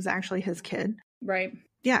know if it was actually his kid. Right.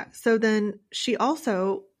 Yeah. So then she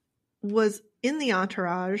also was in the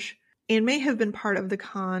entourage and may have been part of the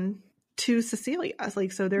con to Cecilia.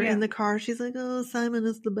 Like, so they're in the car. She's like, oh, Simon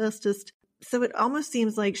is the bestest. So it almost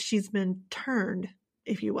seems like she's been turned,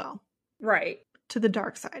 if you will. Right. To the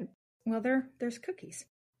dark side. Well, there's cookies.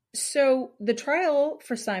 So the trial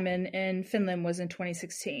for Simon in Finland was in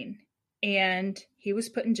 2016, and he was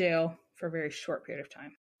put in jail for a very short period of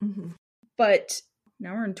time. But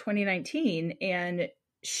now we're in 2019, and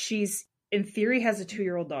she's, in theory, has a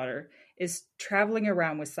 2-year-old daughter, is traveling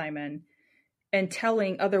around with Simon and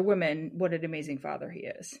telling other women what an amazing father he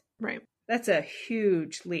is. Right. That's a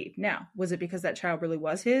huge leap. Now, was it because that child really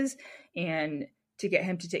was his? And to get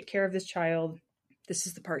him to take care of this child, this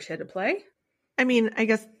is the part she had to play? I mean, I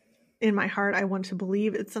guess in my heart, I want to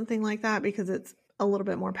believe it's something like that because it's a little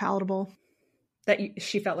bit more palatable. That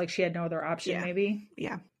she felt like she had no other option, maybe?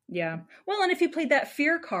 Yeah. Yeah. Well, and if you played that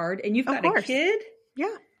fear card and you've got a kid,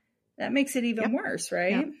 that makes it even worse,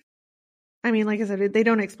 right? Yep. I mean, like I said, they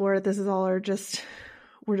don't explore it. This is all we're just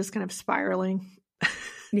kind of spiraling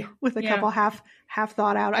with a couple half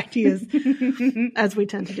thought out ideas as we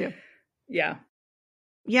tend to do. Yeah.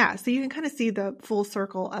 Yeah. So you can kind of see the full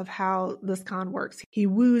circle of how this con works. He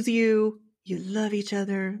woos you. You love each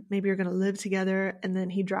other. Maybe you're going to live together. And then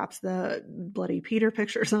he drops the bloody Peter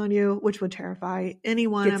pictures on you, which would terrify any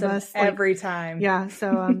one of us. Every time. Yeah.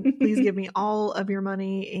 So please give me all of your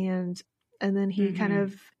money. And then he kind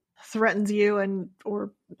of threatens you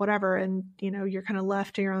or whatever. And, you're kind of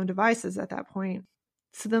left to your own devices at that point.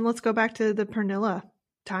 So then let's go back to the Pernilla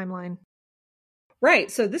timeline.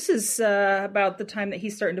 Right. So this is about the time that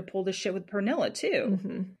he's starting to pull this shit with Pernilla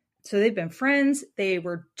too. So they've been friends. They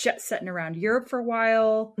were jet setting around Europe for a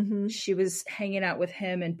while. She was hanging out with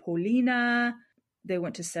him and Paulina. They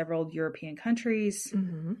went to several European countries.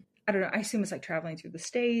 I don't know. I assume it's like traveling through the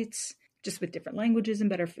States, just with different languages and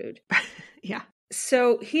better food. Yeah.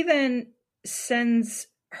 So he then sends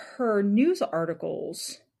her news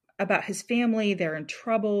articles about his family. They're in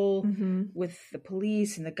trouble with the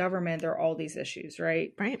police and the government. There are all these issues,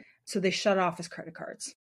 right? Right. So they shut off his credit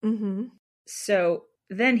cards. So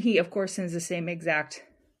then he, of course, sends the same exact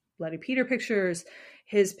Bloody Peter pictures,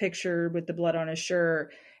 his picture with the blood on his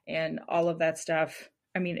shirt and all of that stuff.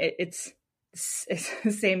 I mean, it's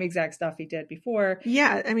the same exact stuff he did before.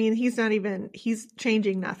 Yeah. I mean, he's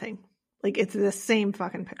changing nothing. Like, it's the same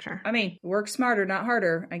fucking picture. I mean, work smarter, not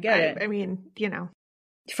harder. I get it. I mean,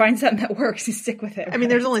 find something that works, you stick with it. I mean,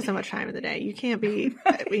 there's only so much time in the day. You can't be,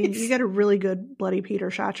 I mean, you got a really good Bloody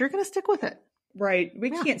Peter shot. You're going to stick with it. Right.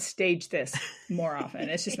 We can't stage this more often.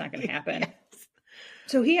 It's just not going to happen.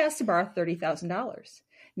 So he asked to borrow $30,000.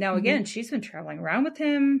 Now, again, she's been traveling around with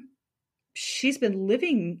him. She's been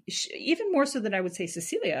living, even more so than I would say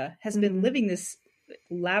Cecilia, has been living this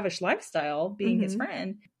lavish lifestyle, being his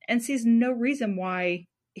friend, and sees no reason why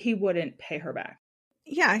he wouldn't pay her back.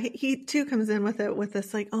 Yeah, he too comes in with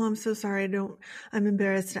this like, oh, I'm so sorry. I'm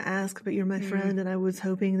embarrassed to ask, but you're my friend. And I was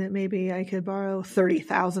hoping that maybe I could borrow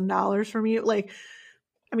 $30,000 from you. Like,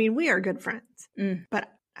 I mean, we are good friends, but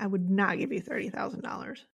I would not give you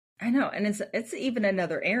 $30,000. I know. And it's even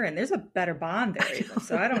another Erin. There's a better bond there even.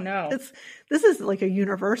 So I don't know. This is like a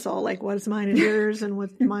universal, like what's mine is yours and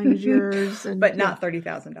what's mine is yours. And but not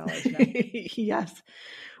 $30,000. No. Yes.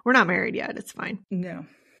 We're not married yet. It's fine. No.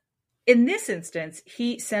 In this instance,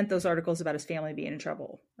 he sent those articles about his family being in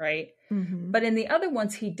trouble, right? Mm-hmm. But in the other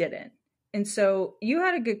ones, he didn't. And so you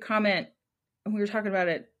had a good comment, and we were talking about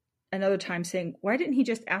it another time, saying, why didn't he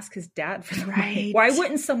just ask his dad for the money? Why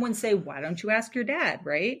wouldn't someone say, why don't you ask your dad,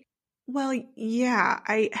 right? Well, yeah.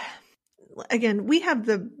 Again, we have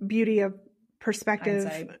the beauty of perspective.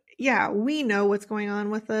 Hindsight. Yeah, we know what's going on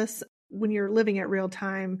with this. When you're living it real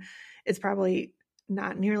time, it's probably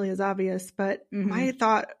not nearly as obvious. But my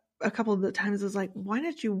thought a couple of the times was like, why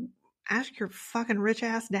didn't you ask your fucking rich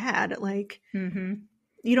ass dad? Like,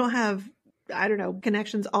 you don't have, I don't know,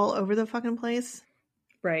 connections all over the fucking place.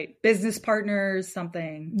 Right. Business partners,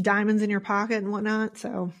 something. Diamonds in your pocket and whatnot.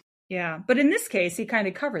 So. Yeah. But in this case, he kind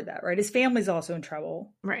of covered that, right? His family's also in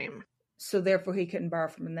trouble. Right. So therefore he couldn't borrow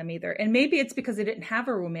from them either. And maybe it's because they didn't have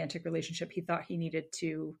a romantic relationship. He thought he needed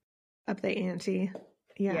to up the ante.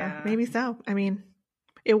 Yeah. Maybe so. I mean,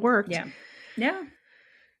 it worked. Yeah. Yeah.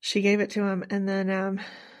 She gave it to him. And then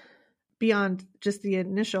beyond just the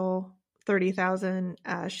initial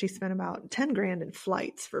 $30,000, she spent about $10,000 in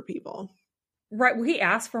flights for people. Right. Well, he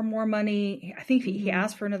asked for more money. I think he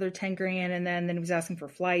asked for another $10,000, and then he was asking for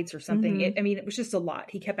flights or something. It was just a lot.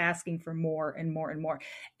 He kept asking for more and more and more.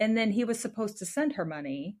 And then he was supposed to send her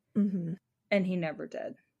money, and he never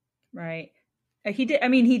did. Right. He did. I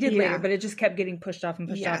mean, he did later, but it just kept getting pushed off and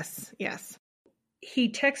pushed off. Yes. He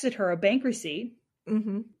texted her a bank receipt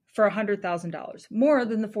for $100,000, more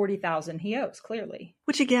than the $40,000 he owes, clearly.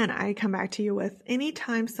 Which again, I come back to you with,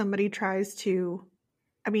 anytime somebody tries to,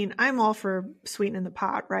 I mean, I'm all for sweetening the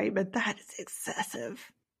pot, right? But that is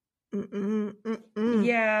excessive.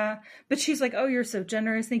 Yeah. But she's like, oh, you're so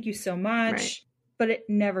generous. Thank you so much. Right. But it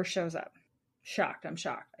never shows up. I'm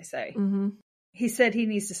shocked, I say. He said he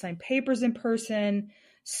needs to sign papers in person.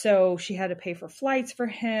 So she had to pay for flights for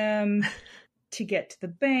him to get to the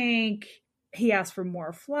bank. He asked for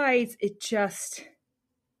more flights. It just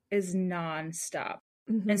is nonstop.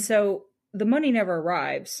 And so the money never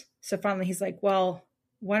arrives. So finally he's like, well,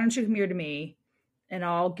 why don't you come here to me and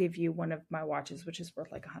I'll give you one of my watches, which is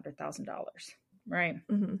worth like $100,000. Right.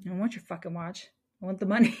 I don't want your fucking watch. I want the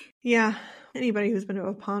money. Yeah. Anybody who's been to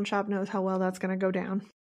a pawn shop knows how well that's going to go down.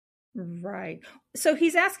 Right. So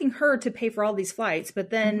he's asking her to pay for all these flights, but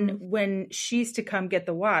then when she's to come get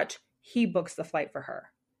the watch, he books the flight for her.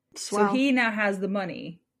 So he now has the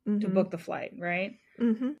money to book the flight, right?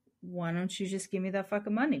 Why don't you just give me that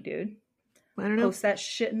fucking money, dude? I don't know. Post that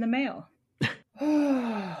shit in the mail.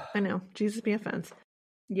 I know. Jesus be offense.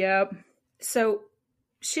 Yep. So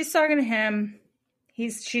she's talking to him.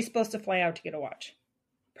 She's supposed to fly out to get a watch.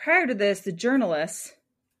 Prior to this, the journalists,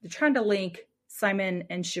 they're trying to link Simon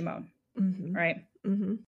and Shimon, right?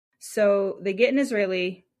 So they get an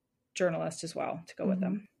Israeli journalist as well to go with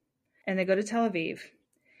them. And they go to Tel Aviv.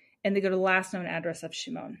 And they go to the last known address of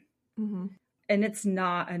Shimon. And it's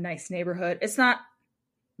not a nice neighborhood. It's not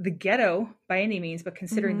the ghetto by any means, but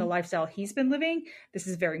considering the lifestyle he's been living, this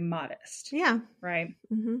is very modest. Yeah. Right?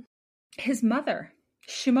 His mother,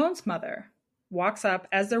 Shimon's mother, walks up.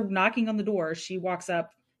 As they're knocking on the door, she walks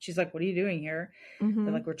up. She's like, what are you doing here?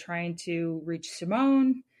 They're like, we're trying to reach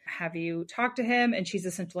Shimon. Have you talked to him? And she's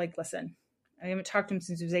essentially like, listen, I haven't talked to him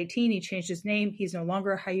since he was 18. He changed his name. He's no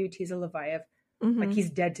longer a Hayut. He's a Levayev. Like, he's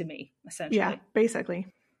dead to me, essentially. Yeah, basically.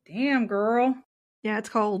 Damn, girl. Yeah, it's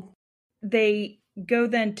cold. They go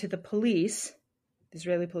then to the police, the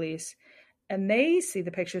Israeli police, and they see the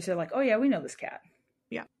pictures. They're like, oh, yeah, we know this cat.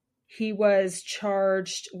 Yeah. He was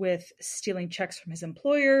charged with stealing checks from his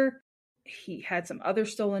employer. He had some other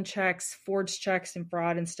stolen checks, forged checks and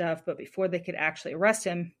fraud and stuff. But before they could actually arrest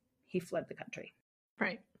him, he fled the country.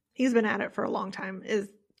 Right. He's been at it for a long time is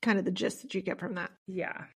kind of the gist that you get from that.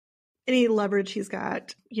 Yeah. Any leverage he's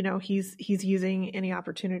got, you know, he's using any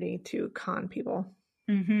opportunity to con people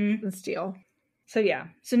and steal. So, yeah.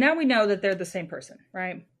 So now we know that they're the same person,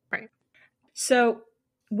 right? Right. So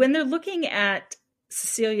when they're looking at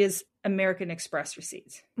Cecilia's American Express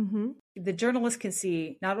receipts, the journalist can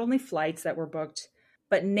see not only flights that were booked,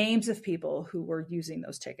 but names of people who were using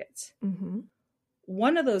those tickets.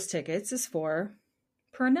 One of those tickets is for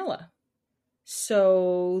Pernilla.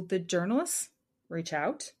 So the journalists reach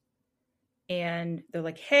out and they're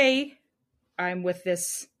like, hey, I'm with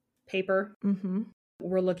this paper.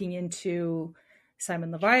 We're looking into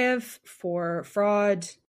Simon Levayev for fraud.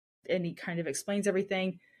 And he kind of explains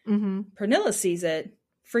everything. Pernilla sees it,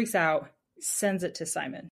 freaks out, sends it to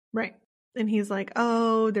Simon. Right. And he's like,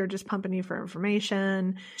 oh, they're just pumping you for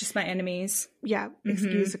information. Just my enemies. Yeah.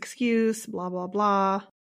 Excuse, blah, blah, blah.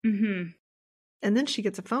 Mm-hmm. And then she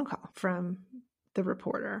gets a phone call from the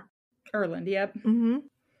reporter. Erland, yep. Mm-hmm.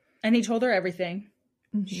 And he told her everything.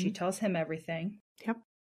 Mm-hmm. She tells him everything. Yep.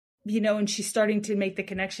 And she's starting to make the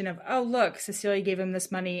connection of, oh, look, Cecilia gave him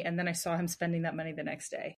this money, and then I saw him spending that money the next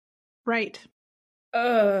day. Right.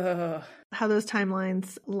 Ugh. How those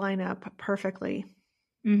timelines line up perfectly.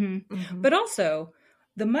 Mm-hmm. Mm-hmm. But also,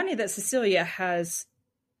 the money that Cecilia has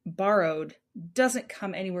borrowed doesn't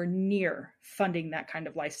come anywhere near funding that kind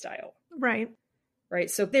of lifestyle. Right.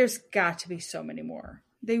 Right. So there's got to be so many more.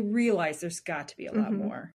 They realize there's got to be a lot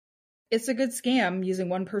more. It's a good scam using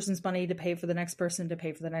one person's money to pay for the next person, to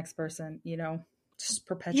pay for the next person, just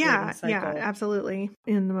perpetuating the cycle. Yeah, absolutely.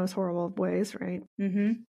 In the most horrible of ways, right?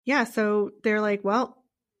 Mm-hmm. Yeah, so they're like, well,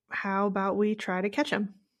 how about we try to catch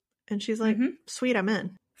him? And she's like, sweet, I'm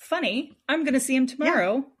in. Funny, I'm going to see him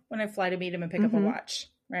tomorrow when I fly to meet him and pick up a watch,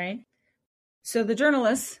 right? So the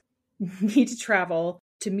journalists need to travel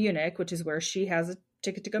to Munich, which is where she has a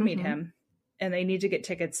ticket to go meet him. And they need to get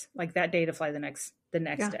tickets like that day to fly the next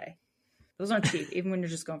day. Those aren't cheap, even when you're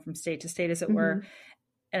just going from state to state, as it were.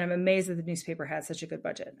 And I'm amazed that the newspaper had such a good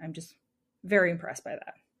budget. I'm just very impressed by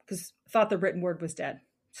that, because I thought the written word was dead.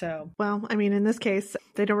 So, well, I mean, in this case,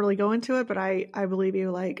 they don't really go into it, but I believe you.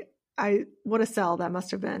 Like, what a sell that must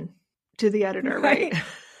have been to the editor, right?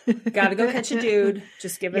 Got to go catch a dude.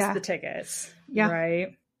 Just give us the tickets. Yeah.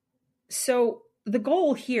 Right. So the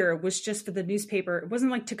goal here was just for the newspaper. It wasn't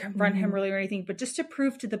like to confront him really or anything, but just to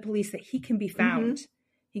prove to the police that he can be found.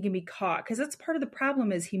 He can be caught, because that's part of the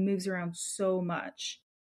problem, is he moves around so much.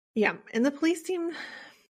 Yeah. And the police seem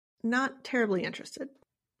not terribly interested.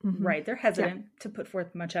 Right. They're hesitant to put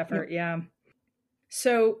forth much effort. Yeah.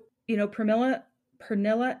 So, Pernilla,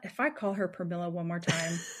 if I call her Pernilla one more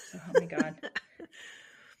time, so help me God.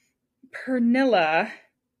 Pernilla,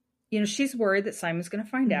 she's worried that Simon's going to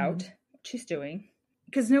find out what she's doing,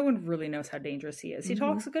 because no one really knows how dangerous he is. He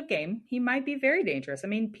talks a good game. He might be very dangerous. I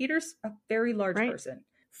mean, Peter's a very large person.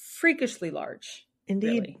 Freakishly large.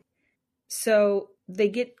 Indeed. Really. So they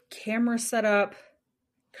get cameras set up,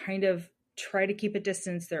 kind of try to keep a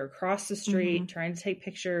distance. They're across the street, trying to take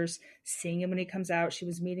pictures, seeing him when he comes out. She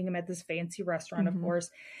was meeting him at this fancy restaurant, of course.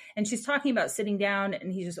 And she's talking about sitting down,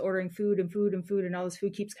 and he's just ordering food, and all this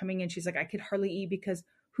food keeps coming in. She's like, I could hardly eat, because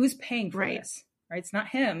who's paying for this? Right? It's not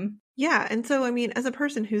him. Yeah. And so, I mean, as a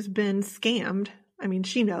person who's been scammed, I mean,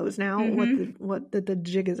 she knows now what the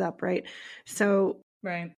jig is up, right? So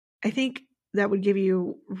right. I think that would give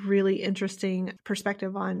you really interesting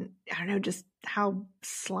perspective on, I don't know, just how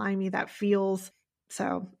slimy that feels.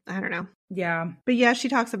 So I don't know. Yeah. But yeah, she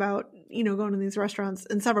talks about, going to these restaurants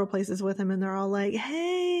in several places with him, and they're all like,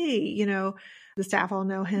 hey, the staff all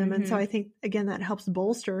know him. And so I think, again, that helps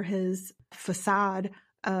bolster his facade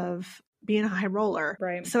of being a high roller.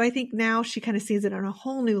 Right. So I think now she kind of sees it in a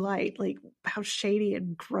whole new light, like how shady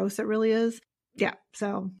and gross it really is. Yeah.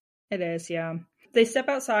 So it is. Yeah. They step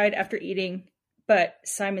outside after eating, but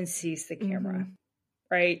Simon sees the camera,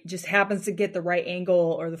 right? Just happens to get the right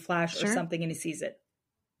angle or the flash or something, and he sees it.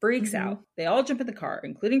 Freaks out. They all jump in the car,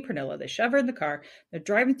 including Pernilla. They shove her in the car. They're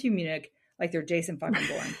driving through Munich like they're Jason fucking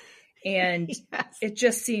Bourne. And it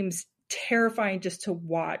just seems terrifying just to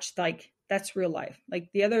watch. Like, that's real life. Like,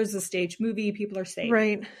 the other is a stage movie. People are safe.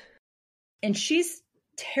 Right. And she's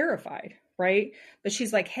terrified. Right. But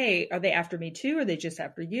she's like, hey, are they after me too? Or are they just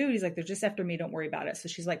after you? He's like, they're just after me. Don't worry about it. So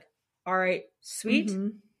she's like, all right, sweet.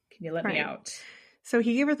 Can you let me out? So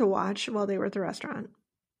he gave her the watch while they were at the restaurant,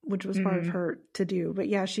 which was part of her to do. But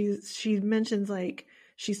yeah, she mentions like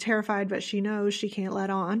she's terrified, but she knows she can't let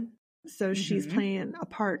on. So she's playing a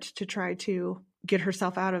part to try to get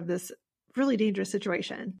herself out of this really dangerous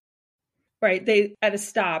situation. Right. They, at a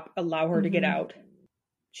stop, allow her to get out.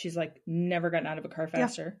 She's like, never gotten out of a car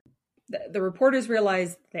faster. Yeah. The reporters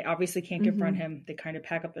realize they obviously can't confront him. They kind of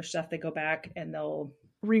pack up their stuff. They go back and they'll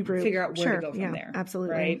regroup, figure out where to go from there.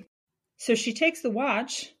 Absolutely. Right. So she takes the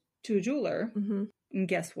watch to a jeweler. And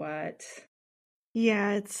guess what?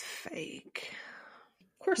 Yeah, it's fake.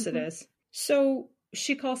 Of course it is. So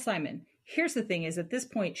she calls Simon. Here's the thing is, at this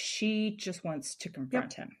point, she just wants to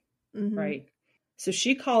confront him. Right. So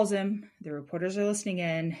she calls him. The reporters are listening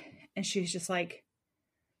in. And she's just like,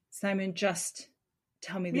 Simon, just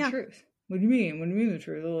tell me the truth. What do you mean? What do you mean the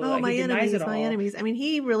truth? Oh, my enemies. I mean,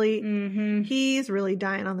 he really, he's really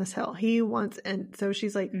dying on this hill. He wants, and so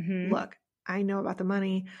she's like, look, I know about the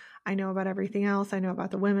money. I know about everything else. I know about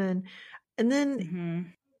the women. And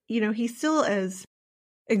then, he's still as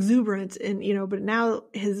exuberant and, but now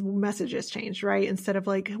his message has changed, right? Instead of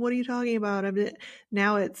like, what are you talking about?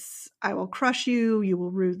 Now it's, I will crush you. You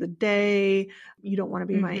will rue the day. You don't want to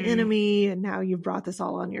be my enemy. And now you've brought this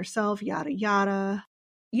all on yourself, yada, yada.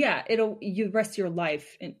 Yeah, the rest of your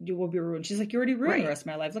life and you will be ruined. She's like, you already ruined the rest of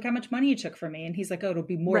my life. Look how much money you took from me. And he's like, oh, it'll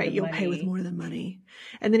be more than money. You'll pay with more than money.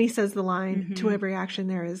 And then he says the line, to every action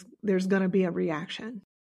there's going to be a reaction.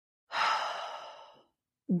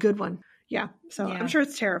 Good one. Yeah. So I'm sure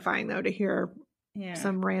it's terrifying though to hear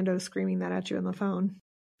some rando screaming that at you on the phone.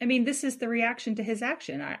 I mean, this is the reaction to his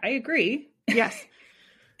action. I agree. Yes.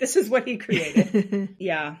 This is what he created.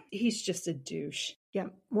 Yeah. He's just a douche.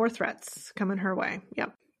 Yep. More threats coming her way.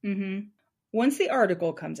 Yep. Mm-hmm. Once the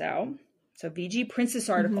article comes out, so VG prints this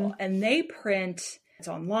article and they print, it's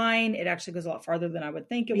online. It actually goes a lot farther than I would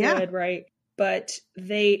think it would, right? But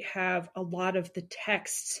they have a lot of the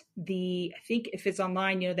text, I think if it's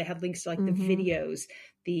online, they have links to like the videos,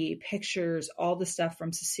 the pictures, all the stuff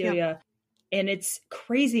from Cecilia. Yep. And it's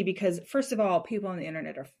crazy because first of all, people on the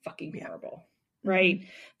internet are fucking horrible. Right?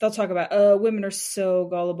 They'll talk about, women are so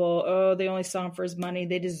gullible. Oh, they only saw him for his money.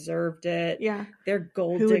 They deserved it. Yeah. They're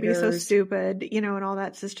gold diggers. Who would be so stupid, and all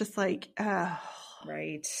that. So it's just like,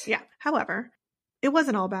 right. Yeah. However, it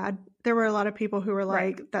wasn't all bad. There were a lot of people who were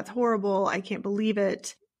like, that's horrible. I can't believe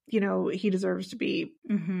it. He deserves to be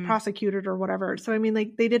prosecuted or whatever. So, I mean,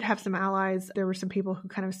 like they did have some allies. There were some people who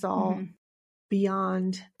kind of saw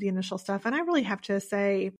beyond the initial stuff. And I really have to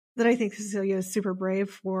say that I think Cecilia is super brave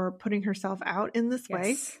for putting herself out in this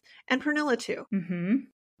way, and Pernilla too.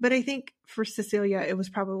 But I think for Cecilia, it was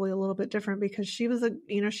probably a little bit different because she was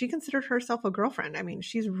she considered herself a girlfriend. I mean,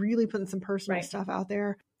 she's really putting some personal stuff out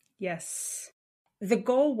there. Yes. The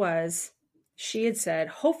goal was, she had said,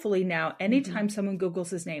 hopefully now, anytime someone Googles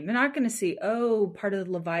his name, they're not going to see, part of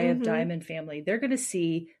the Leviath Diamond family. They're going to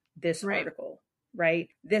see this article. Right?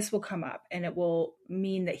 This will come up and it will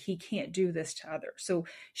mean that he can't do this to others. So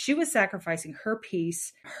she was sacrificing her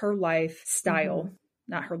peace, her lifestyle,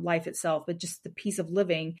 not her life itself, but just the piece of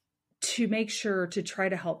living to make sure to try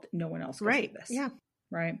to help no one else go through this. Yeah.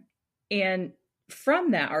 Right. And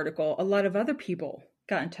from that article, a lot of other people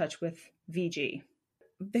got in touch with VG.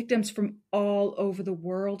 Victims from all over the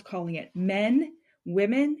world calling it, men,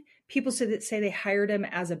 women, people say they hired him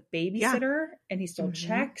as a babysitter and he stole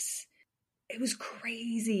checks. It was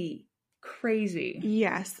crazy.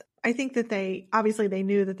 Yes. I think that they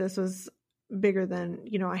knew that this was bigger than,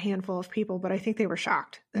 a handful of people, but I think they were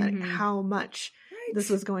shocked at how much this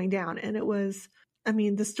was going down. And it was,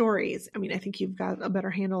 the stories, I think you've got a better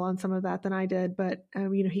handle on some of that than I did, but,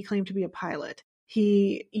 he claimed to be a pilot.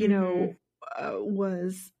 He,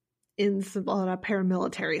 was in a lot of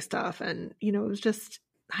paramilitary stuff and, it was just,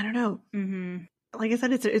 I don't know. Like I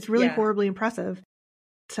said, it's really horribly impressive.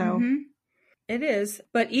 So. It is.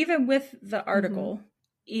 But even with the article,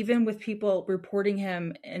 even with people reporting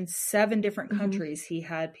him in 7 different countries, he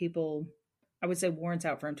had people, I would say, warrants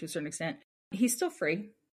out for him to a certain extent. He's still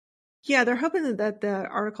free. Yeah, they're hoping that the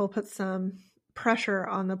article puts some pressure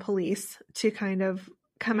on the police to kind of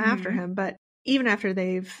come after him. But even after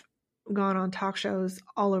they've gone on talk shows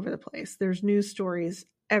all over the place, there's news stories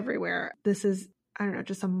everywhere. This is, I don't know,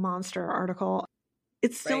 just a monster article.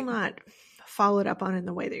 It's still not followed up on in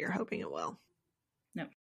the way that you're hoping it will. No.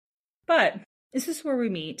 But this is where we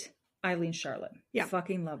meet Eileen Charlotte. Yeah.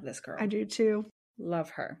 Fucking love this girl. I do too.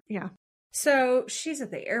 Love her. Yeah. So she's at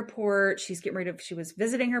the airport. She's getting ready she was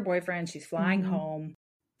visiting her boyfriend. She's flying home.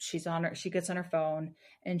 She gets on her phone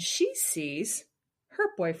and she sees her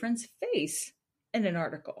boyfriend's face in an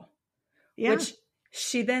article. Yeah. Which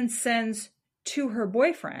she then sends to her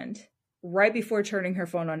boyfriend right before turning her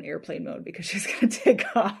phone on airplane mode because she's going to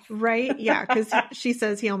take off. Right. Yeah. Because she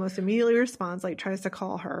says he almost immediately responds, like tries to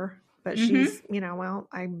call her. But she's, well,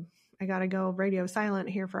 I got to go radio silent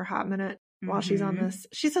here for a hot minute while she's on this.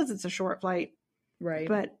 She says it's a short flight. Right.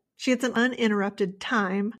 But she gets an uninterrupted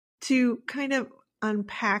time to kind of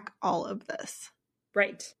unpack all of this.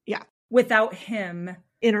 Right. Yeah. Without him.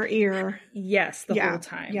 In her ear. Yes. The whole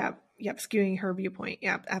time. Yeah. Yep. Skewing her viewpoint.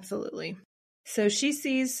 Yep. Absolutely. So she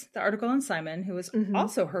sees the article on Simon, who was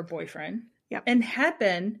also her boyfriend. Yep. And had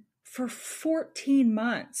been for 14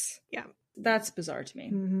 months. Yeah. That's bizarre to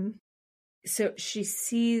me. Mm-hmm. So she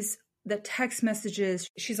sees the text messages.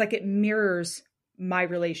 She's like, it mirrors my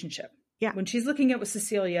relationship. Yeah. When she's looking at what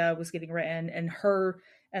Cecilia was getting written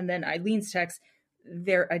and then Eileen's text,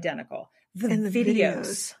 they're identical. The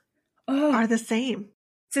videos are the same.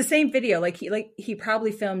 It's the same video. He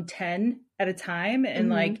probably filmed 10 at a time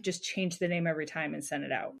and just changed the name every time and sent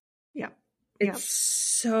it out. Yeah. It's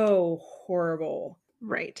so horrible.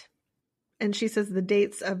 Right. And she says the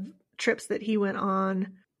dates of trips that he went on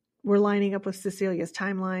were lining up with Cecilia's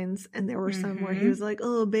timelines. And there were some where he was like,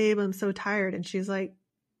 oh, babe, I'm so tired. And she's like,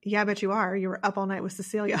 yeah, I bet you are. You were up all night with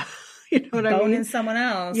Cecilia. You know what I mean? Boning someone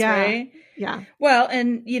else, right? Yeah. Well,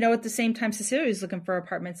 and, at the same time Cecilia's looking for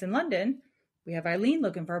apartments in London, we have Eileen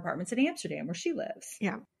looking for apartments in Amsterdam where she lives.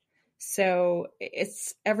 Yeah. So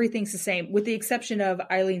everything's the same, with the exception of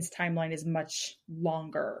Eileen's timeline is much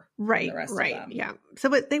longer than the rest of them. Yeah. So,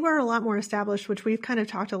 but they were a lot more established, which we've kind of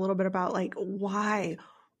talked a little bit about, like, why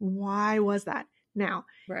was that? Now,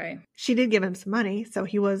 right. She did give him some money, so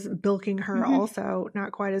he was bilking her also,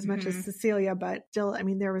 not quite as much as Cecilia, but still, I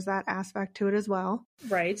mean, there was that aspect to it as well.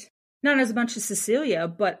 Right. Not as much as Cecilia,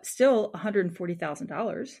 but still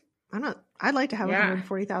 $140,000. I'd like to have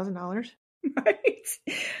 $140,000. Right.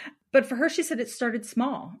 But for her, she said it started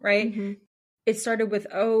small, right? Mm-hmm. It started with,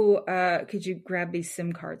 could you grab these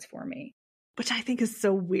SIM cards for me? Which I think is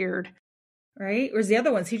so weird. Right? Whereas the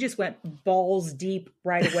other ones, he just went balls deep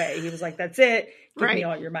right away. He was like, that's it. Give me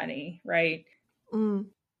all your money. Right? Mm.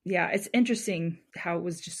 Yeah. It's interesting how it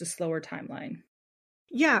was just a slower timeline.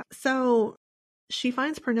 Yeah. So she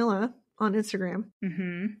finds Pernilla on Instagram.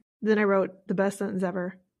 Mm-hmm. Then I wrote the best sentence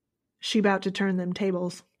ever. She about to turn them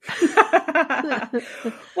tables.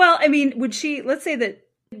 Well, I mean, let's say that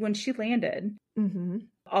when she landed,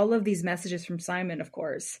 all of these messages from Simon, of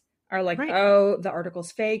course, are like, oh, the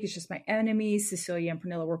article's fake. It's just my enemies. Cecilia and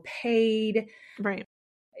Pernilla were paid. Right.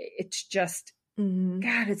 It's just,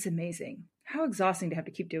 God, it's amazing. How exhausting to have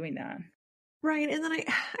to keep doing that. Right. And then I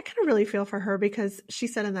kind of really feel for her because she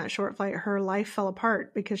said in that short flight, her life fell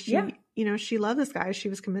apart because she loved this guy. She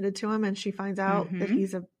was committed to him and she finds out that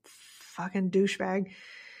he's a fucking douchebag.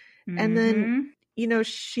 And then,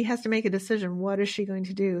 she has to make a decision. What is she going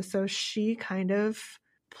to do? So she kind of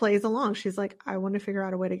plays along. She's like, I want to figure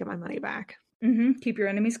out a way to get my money back. Keep your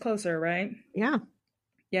enemies closer, right? Yeah.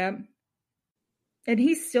 Yeah. And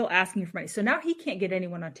he's still asking for money. So now he can't get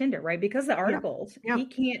anyone on Tinder, right? Because the articles,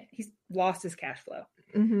 he's lost his cash flow.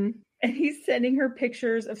 And he's sending her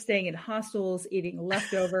pictures of staying in hostels, eating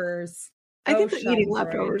leftovers. I think the eating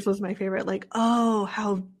leftovers was my favorite. Like, oh,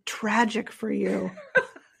 how tragic for you.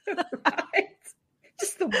 Right.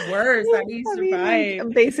 Just the worst that he survived. Like a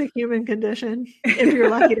basic human condition. If you're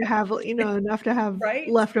lucky to have, enough to have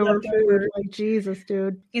leftover food. Like, Jesus,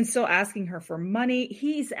 dude. And still asking her for money.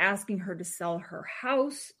 He's asking her to sell her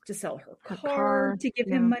house, to sell her car, to give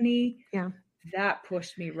him money. Yeah. That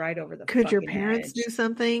pushed me right over the Could your fucking parents edge. do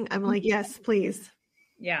something? I'm like, yes, please.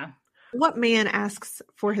 Yeah. What man asks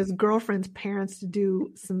for his girlfriend's parents to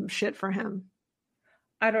do some shit for him?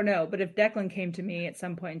 I don't know, but if Declan came to me at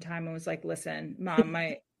some point in time and was like, listen, Mom,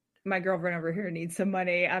 my girlfriend over here needs some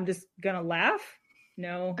money, I'm just going to laugh.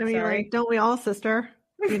 No, I mean, sorry. like, don't we all, sister?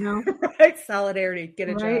 Right? Solidarity, get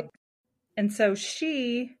a job. And so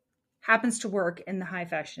she happens to work in the high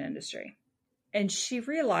fashion industry. And she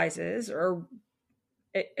realizes, or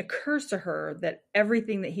it occurs to her, that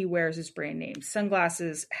everything that he wears is brand name.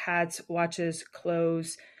 Sunglasses, hats, watches,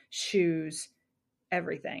 clothes, shoes,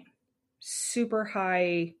 everything. Super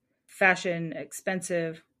high fashion,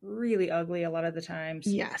 expensive, really ugly a lot of the times.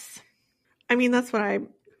 Yes. I mean, that's what I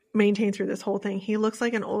maintain through this whole thing. He looks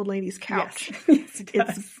like an old lady's couch. Yes, it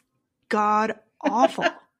does. It's god awful.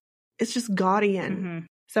 It's just gaudy. And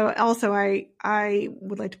so also I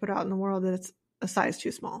would like to put out in the world that it's a size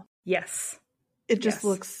too small. Yes. It just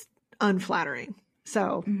looks unflattering.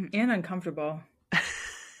 So. And uncomfortable.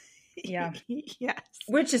 Yeah. Yes.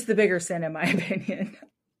 Which is the bigger sin, in my opinion.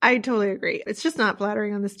 I totally agree. It's just not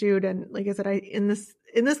flattering on this dude. And like I said, in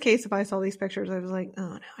this case, if I saw these pictures, I was like,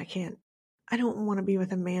 oh no, I can't. I don't want to be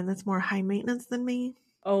with a man that's more high maintenance than me.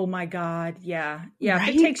 Oh my God. Yeah. Yeah. Right?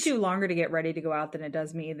 If it takes you longer to get ready to go out than it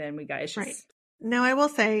does me, then we guys just. Right. Now, I will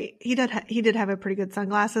say he did have a pretty good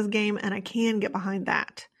sunglasses game, and I can get behind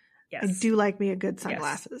that. Yes. I do like me a good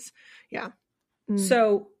sunglasses. Yes. Yeah.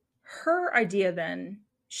 So her idea then,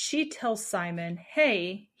 she tells Simon,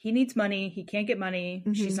 hey, he needs money. He can't get money.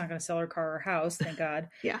 She's not going to sell her car or house. Thank God.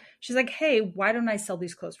 Yeah. She's like, hey, why don't I sell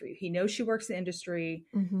these clothes for you? He knows she works in the industry.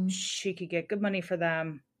 She could get good money for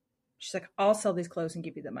them. She's like, I'll sell these clothes and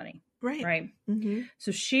give you the money. Right. Right.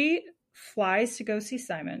 So she flies to go see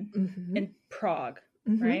Simon in Prague.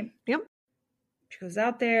 Right. Yep. She goes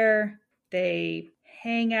out there. They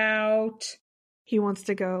hang out. He wants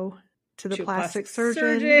to go to the plastic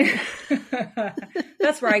surgeon.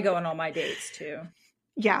 That's where I go on all my dates too.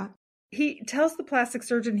 Yeah. He tells the plastic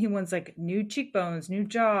surgeon he wants like new cheekbones, new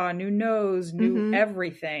jaw, new nose, new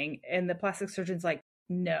everything. And the plastic surgeon's like,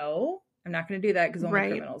 no, I'm not going to do that because only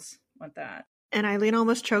criminals want that. And Eileen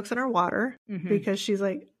almost chokes on her water because she's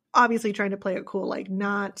like obviously trying to play it cool, like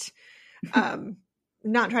not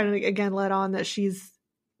not trying to, again, let on that she's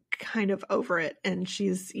kind of over it and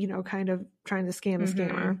she's, kind of trying to scam the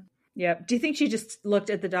scammer. Yeah. Do you think she just looked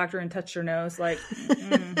at the doctor and touched her nose like,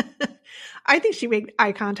 I think she made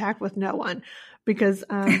eye contact with no one because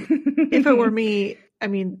if it were me, I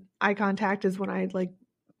mean, eye contact is when I like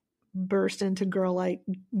burst into girl-like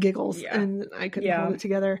giggles and I couldn't hold it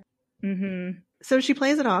together. So she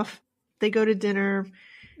plays it off. They go to dinner.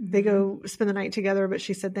 They go spend the night together, but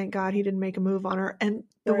she said, thank God he didn't make a move on her. And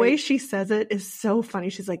the way she says it is so funny.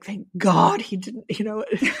 She's like, thank God he didn't,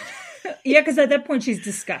 Yeah, because at that point she's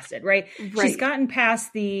disgusted, right? She's gotten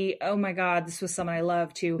past the, oh my God, this was someone I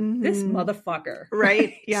love, to this motherfucker.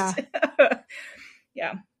 Right? Yeah.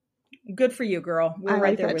 Yeah. Good for you, girl. We're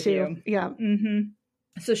right there with you. Yeah.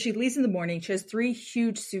 So she leaves in the morning. She has 3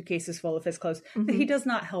 huge suitcases full of his clothes that he does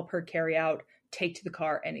not help her carry out, take to the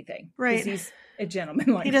car, anything. Right. He's a gentleman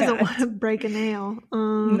like that. He doesn't want to break a nail.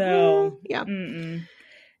 No. Yeah. And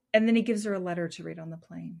then he gives her a letter to read on the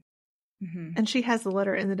plane. And she has the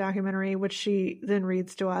letter in the documentary, which she then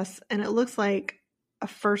reads to us. And it looks like a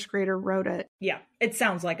first grader wrote it. Yeah. It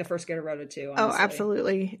sounds like a first grader wrote it too. Honestly. Oh,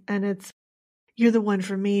 absolutely. And it's, you're the one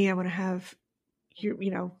for me. I want to have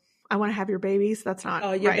I want to have your babies. That's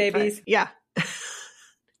not your babies. But, yeah.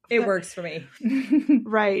 It works for me.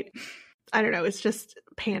 Right. I don't know. It's just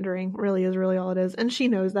pandering really is really all it is. And she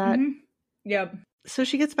knows that. Yep. So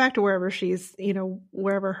she gets back to wherever she's,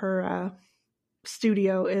 wherever her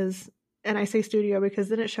studio is. And I say studio because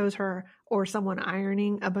then it shows her or someone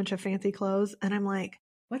ironing a bunch of fancy clothes. And I'm like,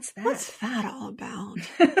 what's that? What's that all about?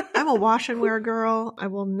 I'm a wash and wear girl. I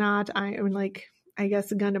will not, I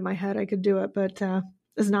guess a gun to my head, I could do it, but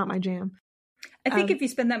it's not my jam. I think if you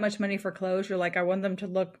spend that much money for clothes, you're like, I want them to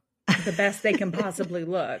look the best they can possibly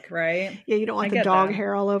look, right? Yeah, you don't want the dog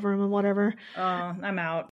hair all over them and whatever. Oh, I'm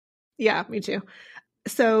out. Yeah, me too.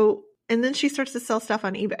 So, and then she starts to sell stuff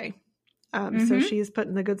on eBay. So she's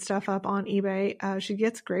putting the good stuff up on eBay. She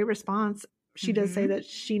gets great response. She does say that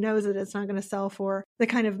she knows that it's not going to sell for the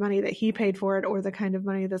kind of money that he paid for it or the kind of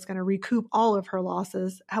money that's going to recoup all of her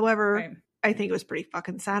losses. However, I think it was pretty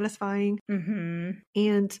fucking satisfying.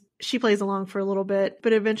 And she plays along for a little bit,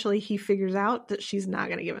 but eventually he figures out that she's not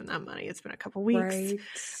going to give him that money. It's been a couple weeks. Right.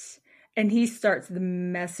 And he starts the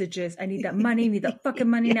messages. I need that money. I need that fucking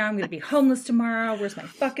money now. I'm going to be homeless tomorrow. Where's my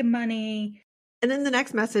fucking money? And then the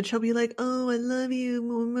next message, he'll be like, oh, I love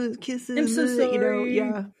you. Kisses. I'm so sorry.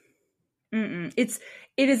 Yeah.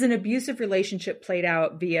 It is an abusive relationship played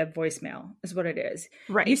out via voicemail is what it is.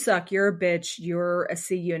 Right. You suck. You're a bitch. You're a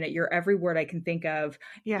C unit. You're every word I can think of.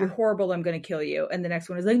 Yeah. You're horrible. I'm going to kill you. And the next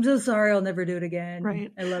one is, I'm so sorry. I'll never do it again.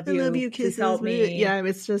 Right. I love you. Kisses. Please help me. Yeah.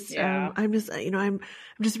 It's just, I'm just, I'm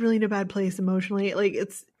just really in a bad place emotionally. Like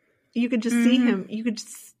you could just see him.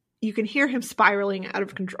 You can hear him spiraling out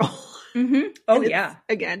of control. Oh yeah.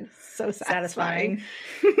 Again, so satisfying.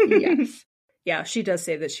 Yes. Yeah. She does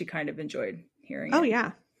say that she kind of enjoyed hearing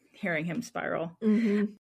hearing him spiral.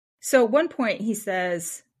 So at one point he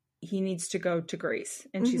says he needs to go to Greece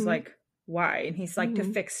and she's like, why? And he's like, to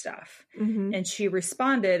fix stuff. And she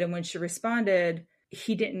responded, and when she responded,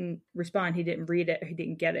 he didn't respond. He didn't read it. He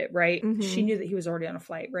didn't get it. Right. She knew that he was already on a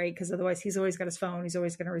flight, right? Because otherwise he's always got his phone. He's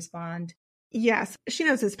always going to respond. Yes. She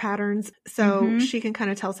knows his patterns. So she can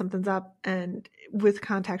kind of tell something's up, and with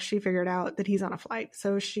context, she figured out that he's on a flight.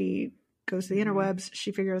 So she goes to the interwebs.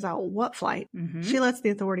 She figures out what flight. She lets the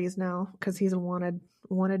authorities know because he's a wanted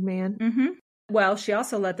man. Well, she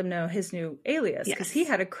also let them know his new alias because he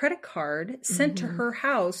had a credit card sent to her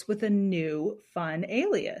house with a new fun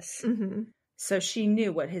alias. So she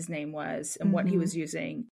knew what his name was and what he was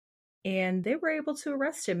using. And they were able to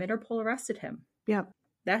arrest him. Interpol arrested him. Yep.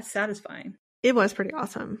 That's satisfying. It was pretty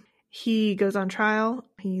awesome. He goes on trial.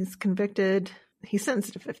 He's convicted. He's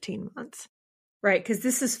sentenced to 15 months. Right, because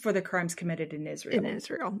this is for the crimes committed in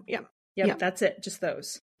Israel. Yep, that's it. Just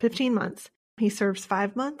those. 15 months. He serves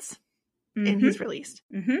 5 months, and he's released.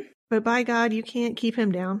 But by God, you can't keep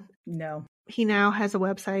him down. No. He now has a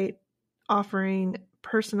website offering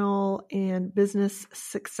personal and business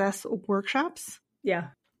success workshops. Yeah.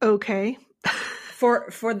 Okay.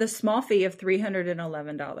 For the small fee of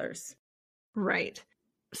 $311. Right.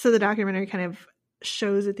 So the documentary kind of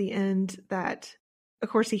shows at the end that, of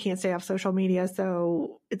course, he can't stay off social media.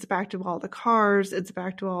 So it's back to all the cars. It's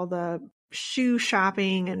back to all the shoe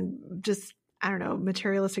shopping and just, I don't know,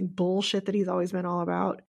 materialistic bullshit that he's always been all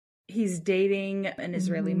about. He's dating an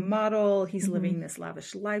Israeli model. He's living this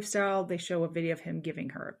lavish lifestyle. They show a video of him giving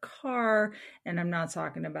her a car. And I'm not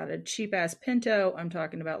talking about a cheap ass Pinto. I'm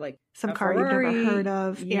talking about like some car Ferrari. You've never heard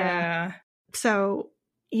of. Yeah. So,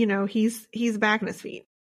 he's back on his feet.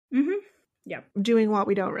 Yeah. Doing what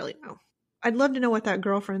we don't really know. I'd love to know what that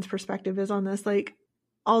girlfriend's perspective is on this. Like,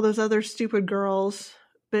 all those other stupid girls,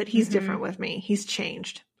 but he's different with me. He's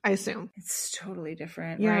changed, I assume. It's totally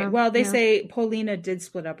different, Yeah, right? Well, they say Paulina did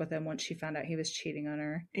split up with him once she found out he was cheating on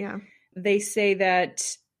her. Yeah. They say that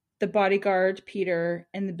the bodyguard, Peter,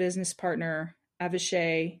 and the business partner,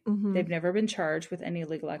 Avishai, they've never been charged with any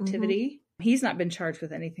illegal activity. He's not been charged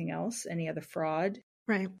with anything else, any other fraud.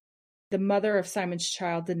 Right. The mother of Simon's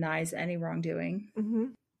child denies any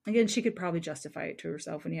wrongdoing. Again, she could probably justify it to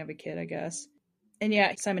herself when you have a kid, I guess. And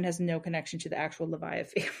yeah, Simon has no connection to the actual Leviah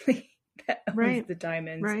family that owns the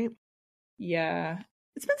diamonds. Right. Yeah.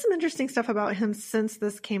 It's been some interesting stuff about him since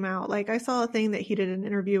this came out. Like, I saw a thing that he did an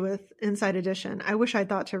interview with Inside Edition. I wish I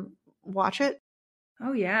thought to watch it.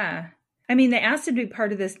 Oh, yeah. I mean, they asked him to be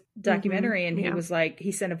part of this documentary, and he was like,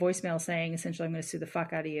 he sent a voicemail saying, essentially, I'm going to sue the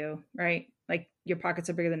fuck out of you, right? Like, your pockets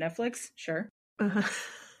are bigger than Netflix? Sure.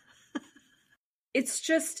 It's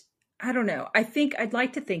just, I don't know. I'd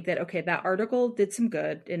like to think that, okay, that article did some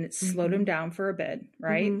good, and it slowed him down for a bit,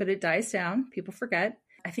 right? But it dies down. People forget.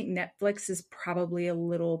 I think Netflix is probably a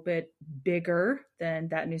little bit bigger than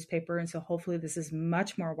that newspaper. And so hopefully this is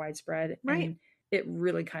much more widespread. Right. And it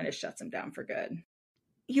really kind of shuts them down for good.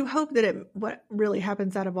 You hope that what really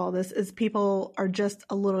happens out of all this is people are just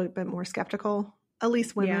a little bit more skeptical, at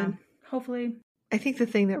least women. Yeah, hopefully. I think the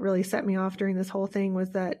thing that really set me off during this whole thing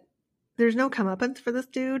was that there's no comeuppance for this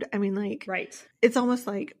dude. I mean, like, it's almost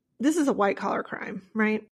like this is a white collar crime,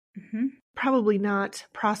 right? Probably not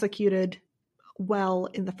prosecuted well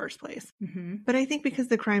in the first place. But I think because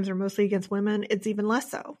the crimes are mostly against women, it's even less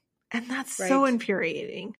so. And that's so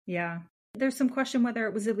infuriating. Yeah. There's some question whether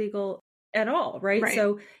it was illegal at all, right?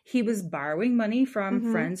 So he was borrowing money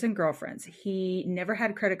from friends and girlfriends. He never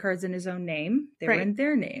had credit cards in his own name. They were in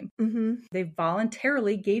their name. They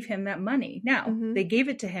voluntarily gave him that money. Now, they gave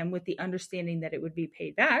it to him with the understanding that it would be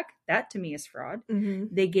paid back. That to me is fraud.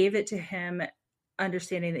 They gave it to him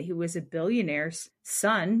understanding that he was a billionaire's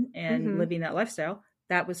son and living that lifestyle.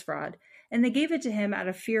 That was fraud. And they gave it to him out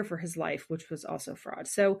of fear for his life, which was also fraud.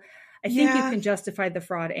 So I think you can justify the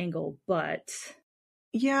fraud angle, but...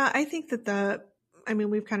 Yeah, I think that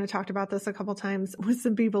we've kind of talked about this a couple times with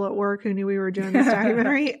some people at work who knew we were doing this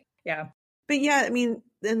documentary. But yeah, I mean,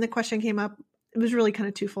 then the question came up, it was really kind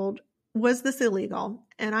of twofold. Was this illegal?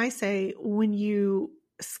 And I say, when you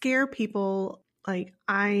scare people like,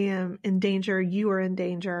 I am in danger, you are in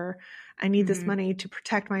danger, I need this money to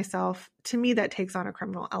protect myself, to me, that takes on a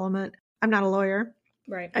criminal element. I'm not a lawyer.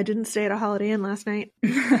 Right. I didn't stay at a Holiday Inn last night.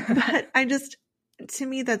 But to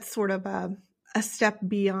me, that's sort of a step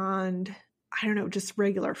beyond, I don't know, just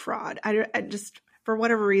regular fraud. I just, for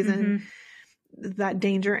whatever reason, that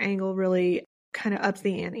danger angle really kind of ups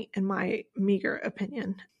the ante, in my meager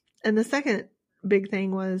opinion. And the second big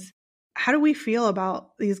thing was, how do we feel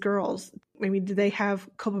about these girls? I mean, do they have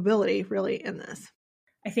culpability really in this?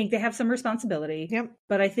 I think they have some responsibility. Yep.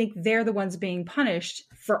 But I think they're the ones being punished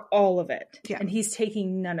for all of it. Yeah. And he's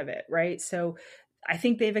taking none of it, right? So I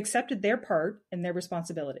think they've accepted their part and their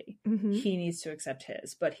responsibility. He needs to accept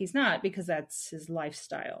his, but he's not, because that's his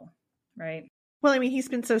lifestyle, right? Well, I mean, he's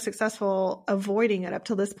been so successful avoiding it up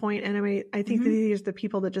to this point. And I mean, I think that these are the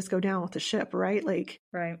people that just go down with the ship, right? Like,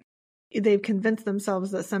 they've convinced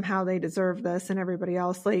themselves that somehow they deserve this, and everybody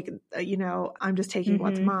else, like, I'm just taking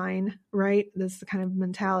what's mine, right? This kind of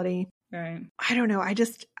mentality. Right. I don't know.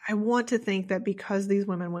 I want to think that because these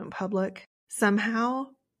women went public, somehow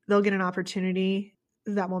they'll get an opportunity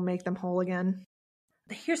that will make them whole again.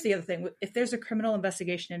 Here's the other thing. If there's a criminal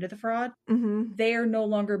investigation into the fraud, they are no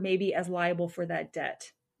longer maybe as liable for that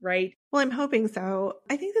debt, right? Well, I'm hoping so.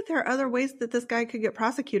 I think that there are other ways that this guy could get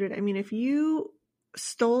prosecuted. I mean, if you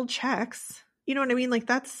stole checks, you know what I mean? Like,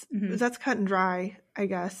 that's cut and dry, I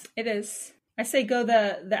guess. It is. I say go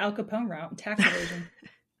the Al Capone route, tax evasion.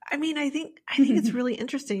 I mean, I think it's really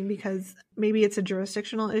interesting, because maybe it's a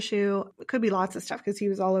jurisdictional issue. It could be lots of stuff, because he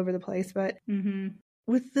was all over the place. But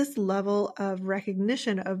with this level of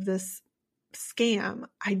recognition of this scam,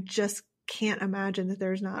 I just can't imagine that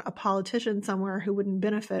there's not a politician somewhere who wouldn't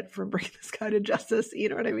benefit from bringing this guy to justice. You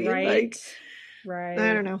know what I mean? Right.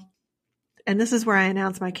 I don't know. And this is where I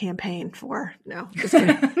announce my campaign for. No, just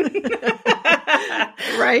kidding.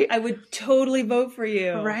 Right? I would totally vote for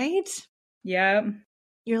you. Right? Yeah.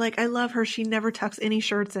 You're like, I love her. She never tucks any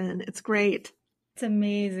shirts in. It's great. It's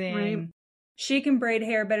amazing. Right? She can braid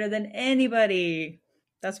hair better than anybody.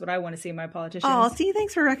 That's what I want to see in my politicians. Oh, see,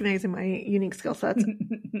 thanks for recognizing my unique skill sets.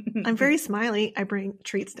 I'm very smiley. I bring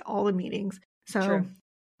treats to all the meetings. So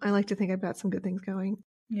I like to think I've got some good things going.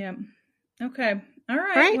 Yeah. Okay. All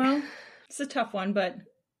right. Well, it's a tough one, but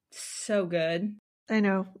so good. I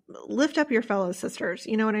know, lift up your fellow sisters.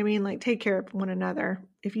 You know what I mean? Like, take care of one another.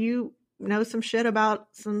 If you know some shit about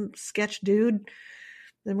some sketch dude,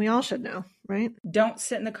 then we all should know, right? Don't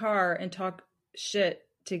sit in the car and talk shit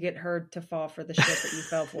to get her to fall for the shit that you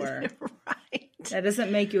fell for. Right. That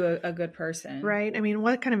doesn't make you a good person. Right. I mean,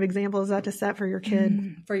 what kind of example is that to set for your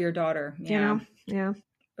kid? For your daughter. Yeah. You know? Yeah.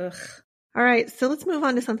 Ugh. All right. So let's move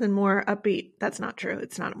on to something more upbeat. That's not true.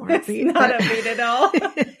 It's not more upbeat. It's not upbeat at all.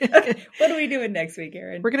 What are we doing next week,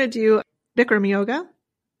 Erin? We're going to do Bikram yoga.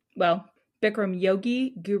 Well, Bikram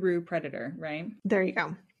yogi, guru, predator, right? There you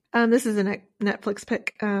go. This is a Netflix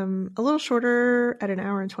pick. A little shorter at 1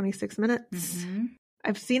 hour and 26 minutes. Mm-hmm.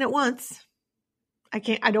 I've seen it once. I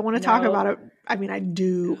don't want to talk about it. I mean, I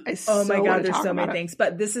do. Oh my God, there's so many things.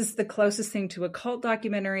 But this is the closest thing to a cult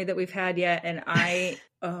documentary that we've had yet. And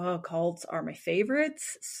cults are my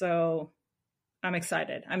favorites. So I'm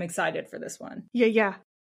excited. I'm excited for this one. Yeah.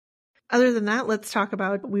 Other than that, let's talk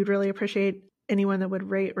about, we'd really appreciate anyone that would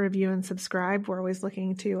rate, review, and subscribe. We're always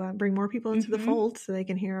looking to bring more people into the fold so they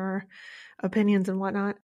can hear our opinions and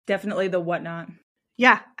whatnot. Definitely the whatnot.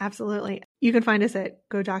 Yeah, absolutely. You can find us at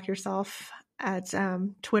Go Doc Yourself at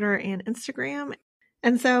Twitter and Instagram.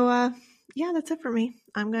 And so, that's it for me.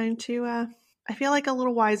 I'm going to, I feel like a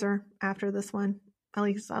little wiser after this one. At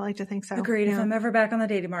least I like to think so. Agreed. Yeah. If I'm ever back on the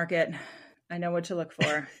dating market, I know what to look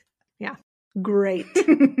for. Yeah. Great.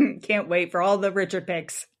 Can't wait for all the Richard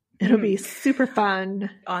picks. It'll be super fun.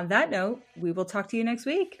 On that note, we will talk to you next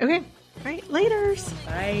week. Okay. All right. Laters.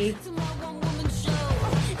 Bye.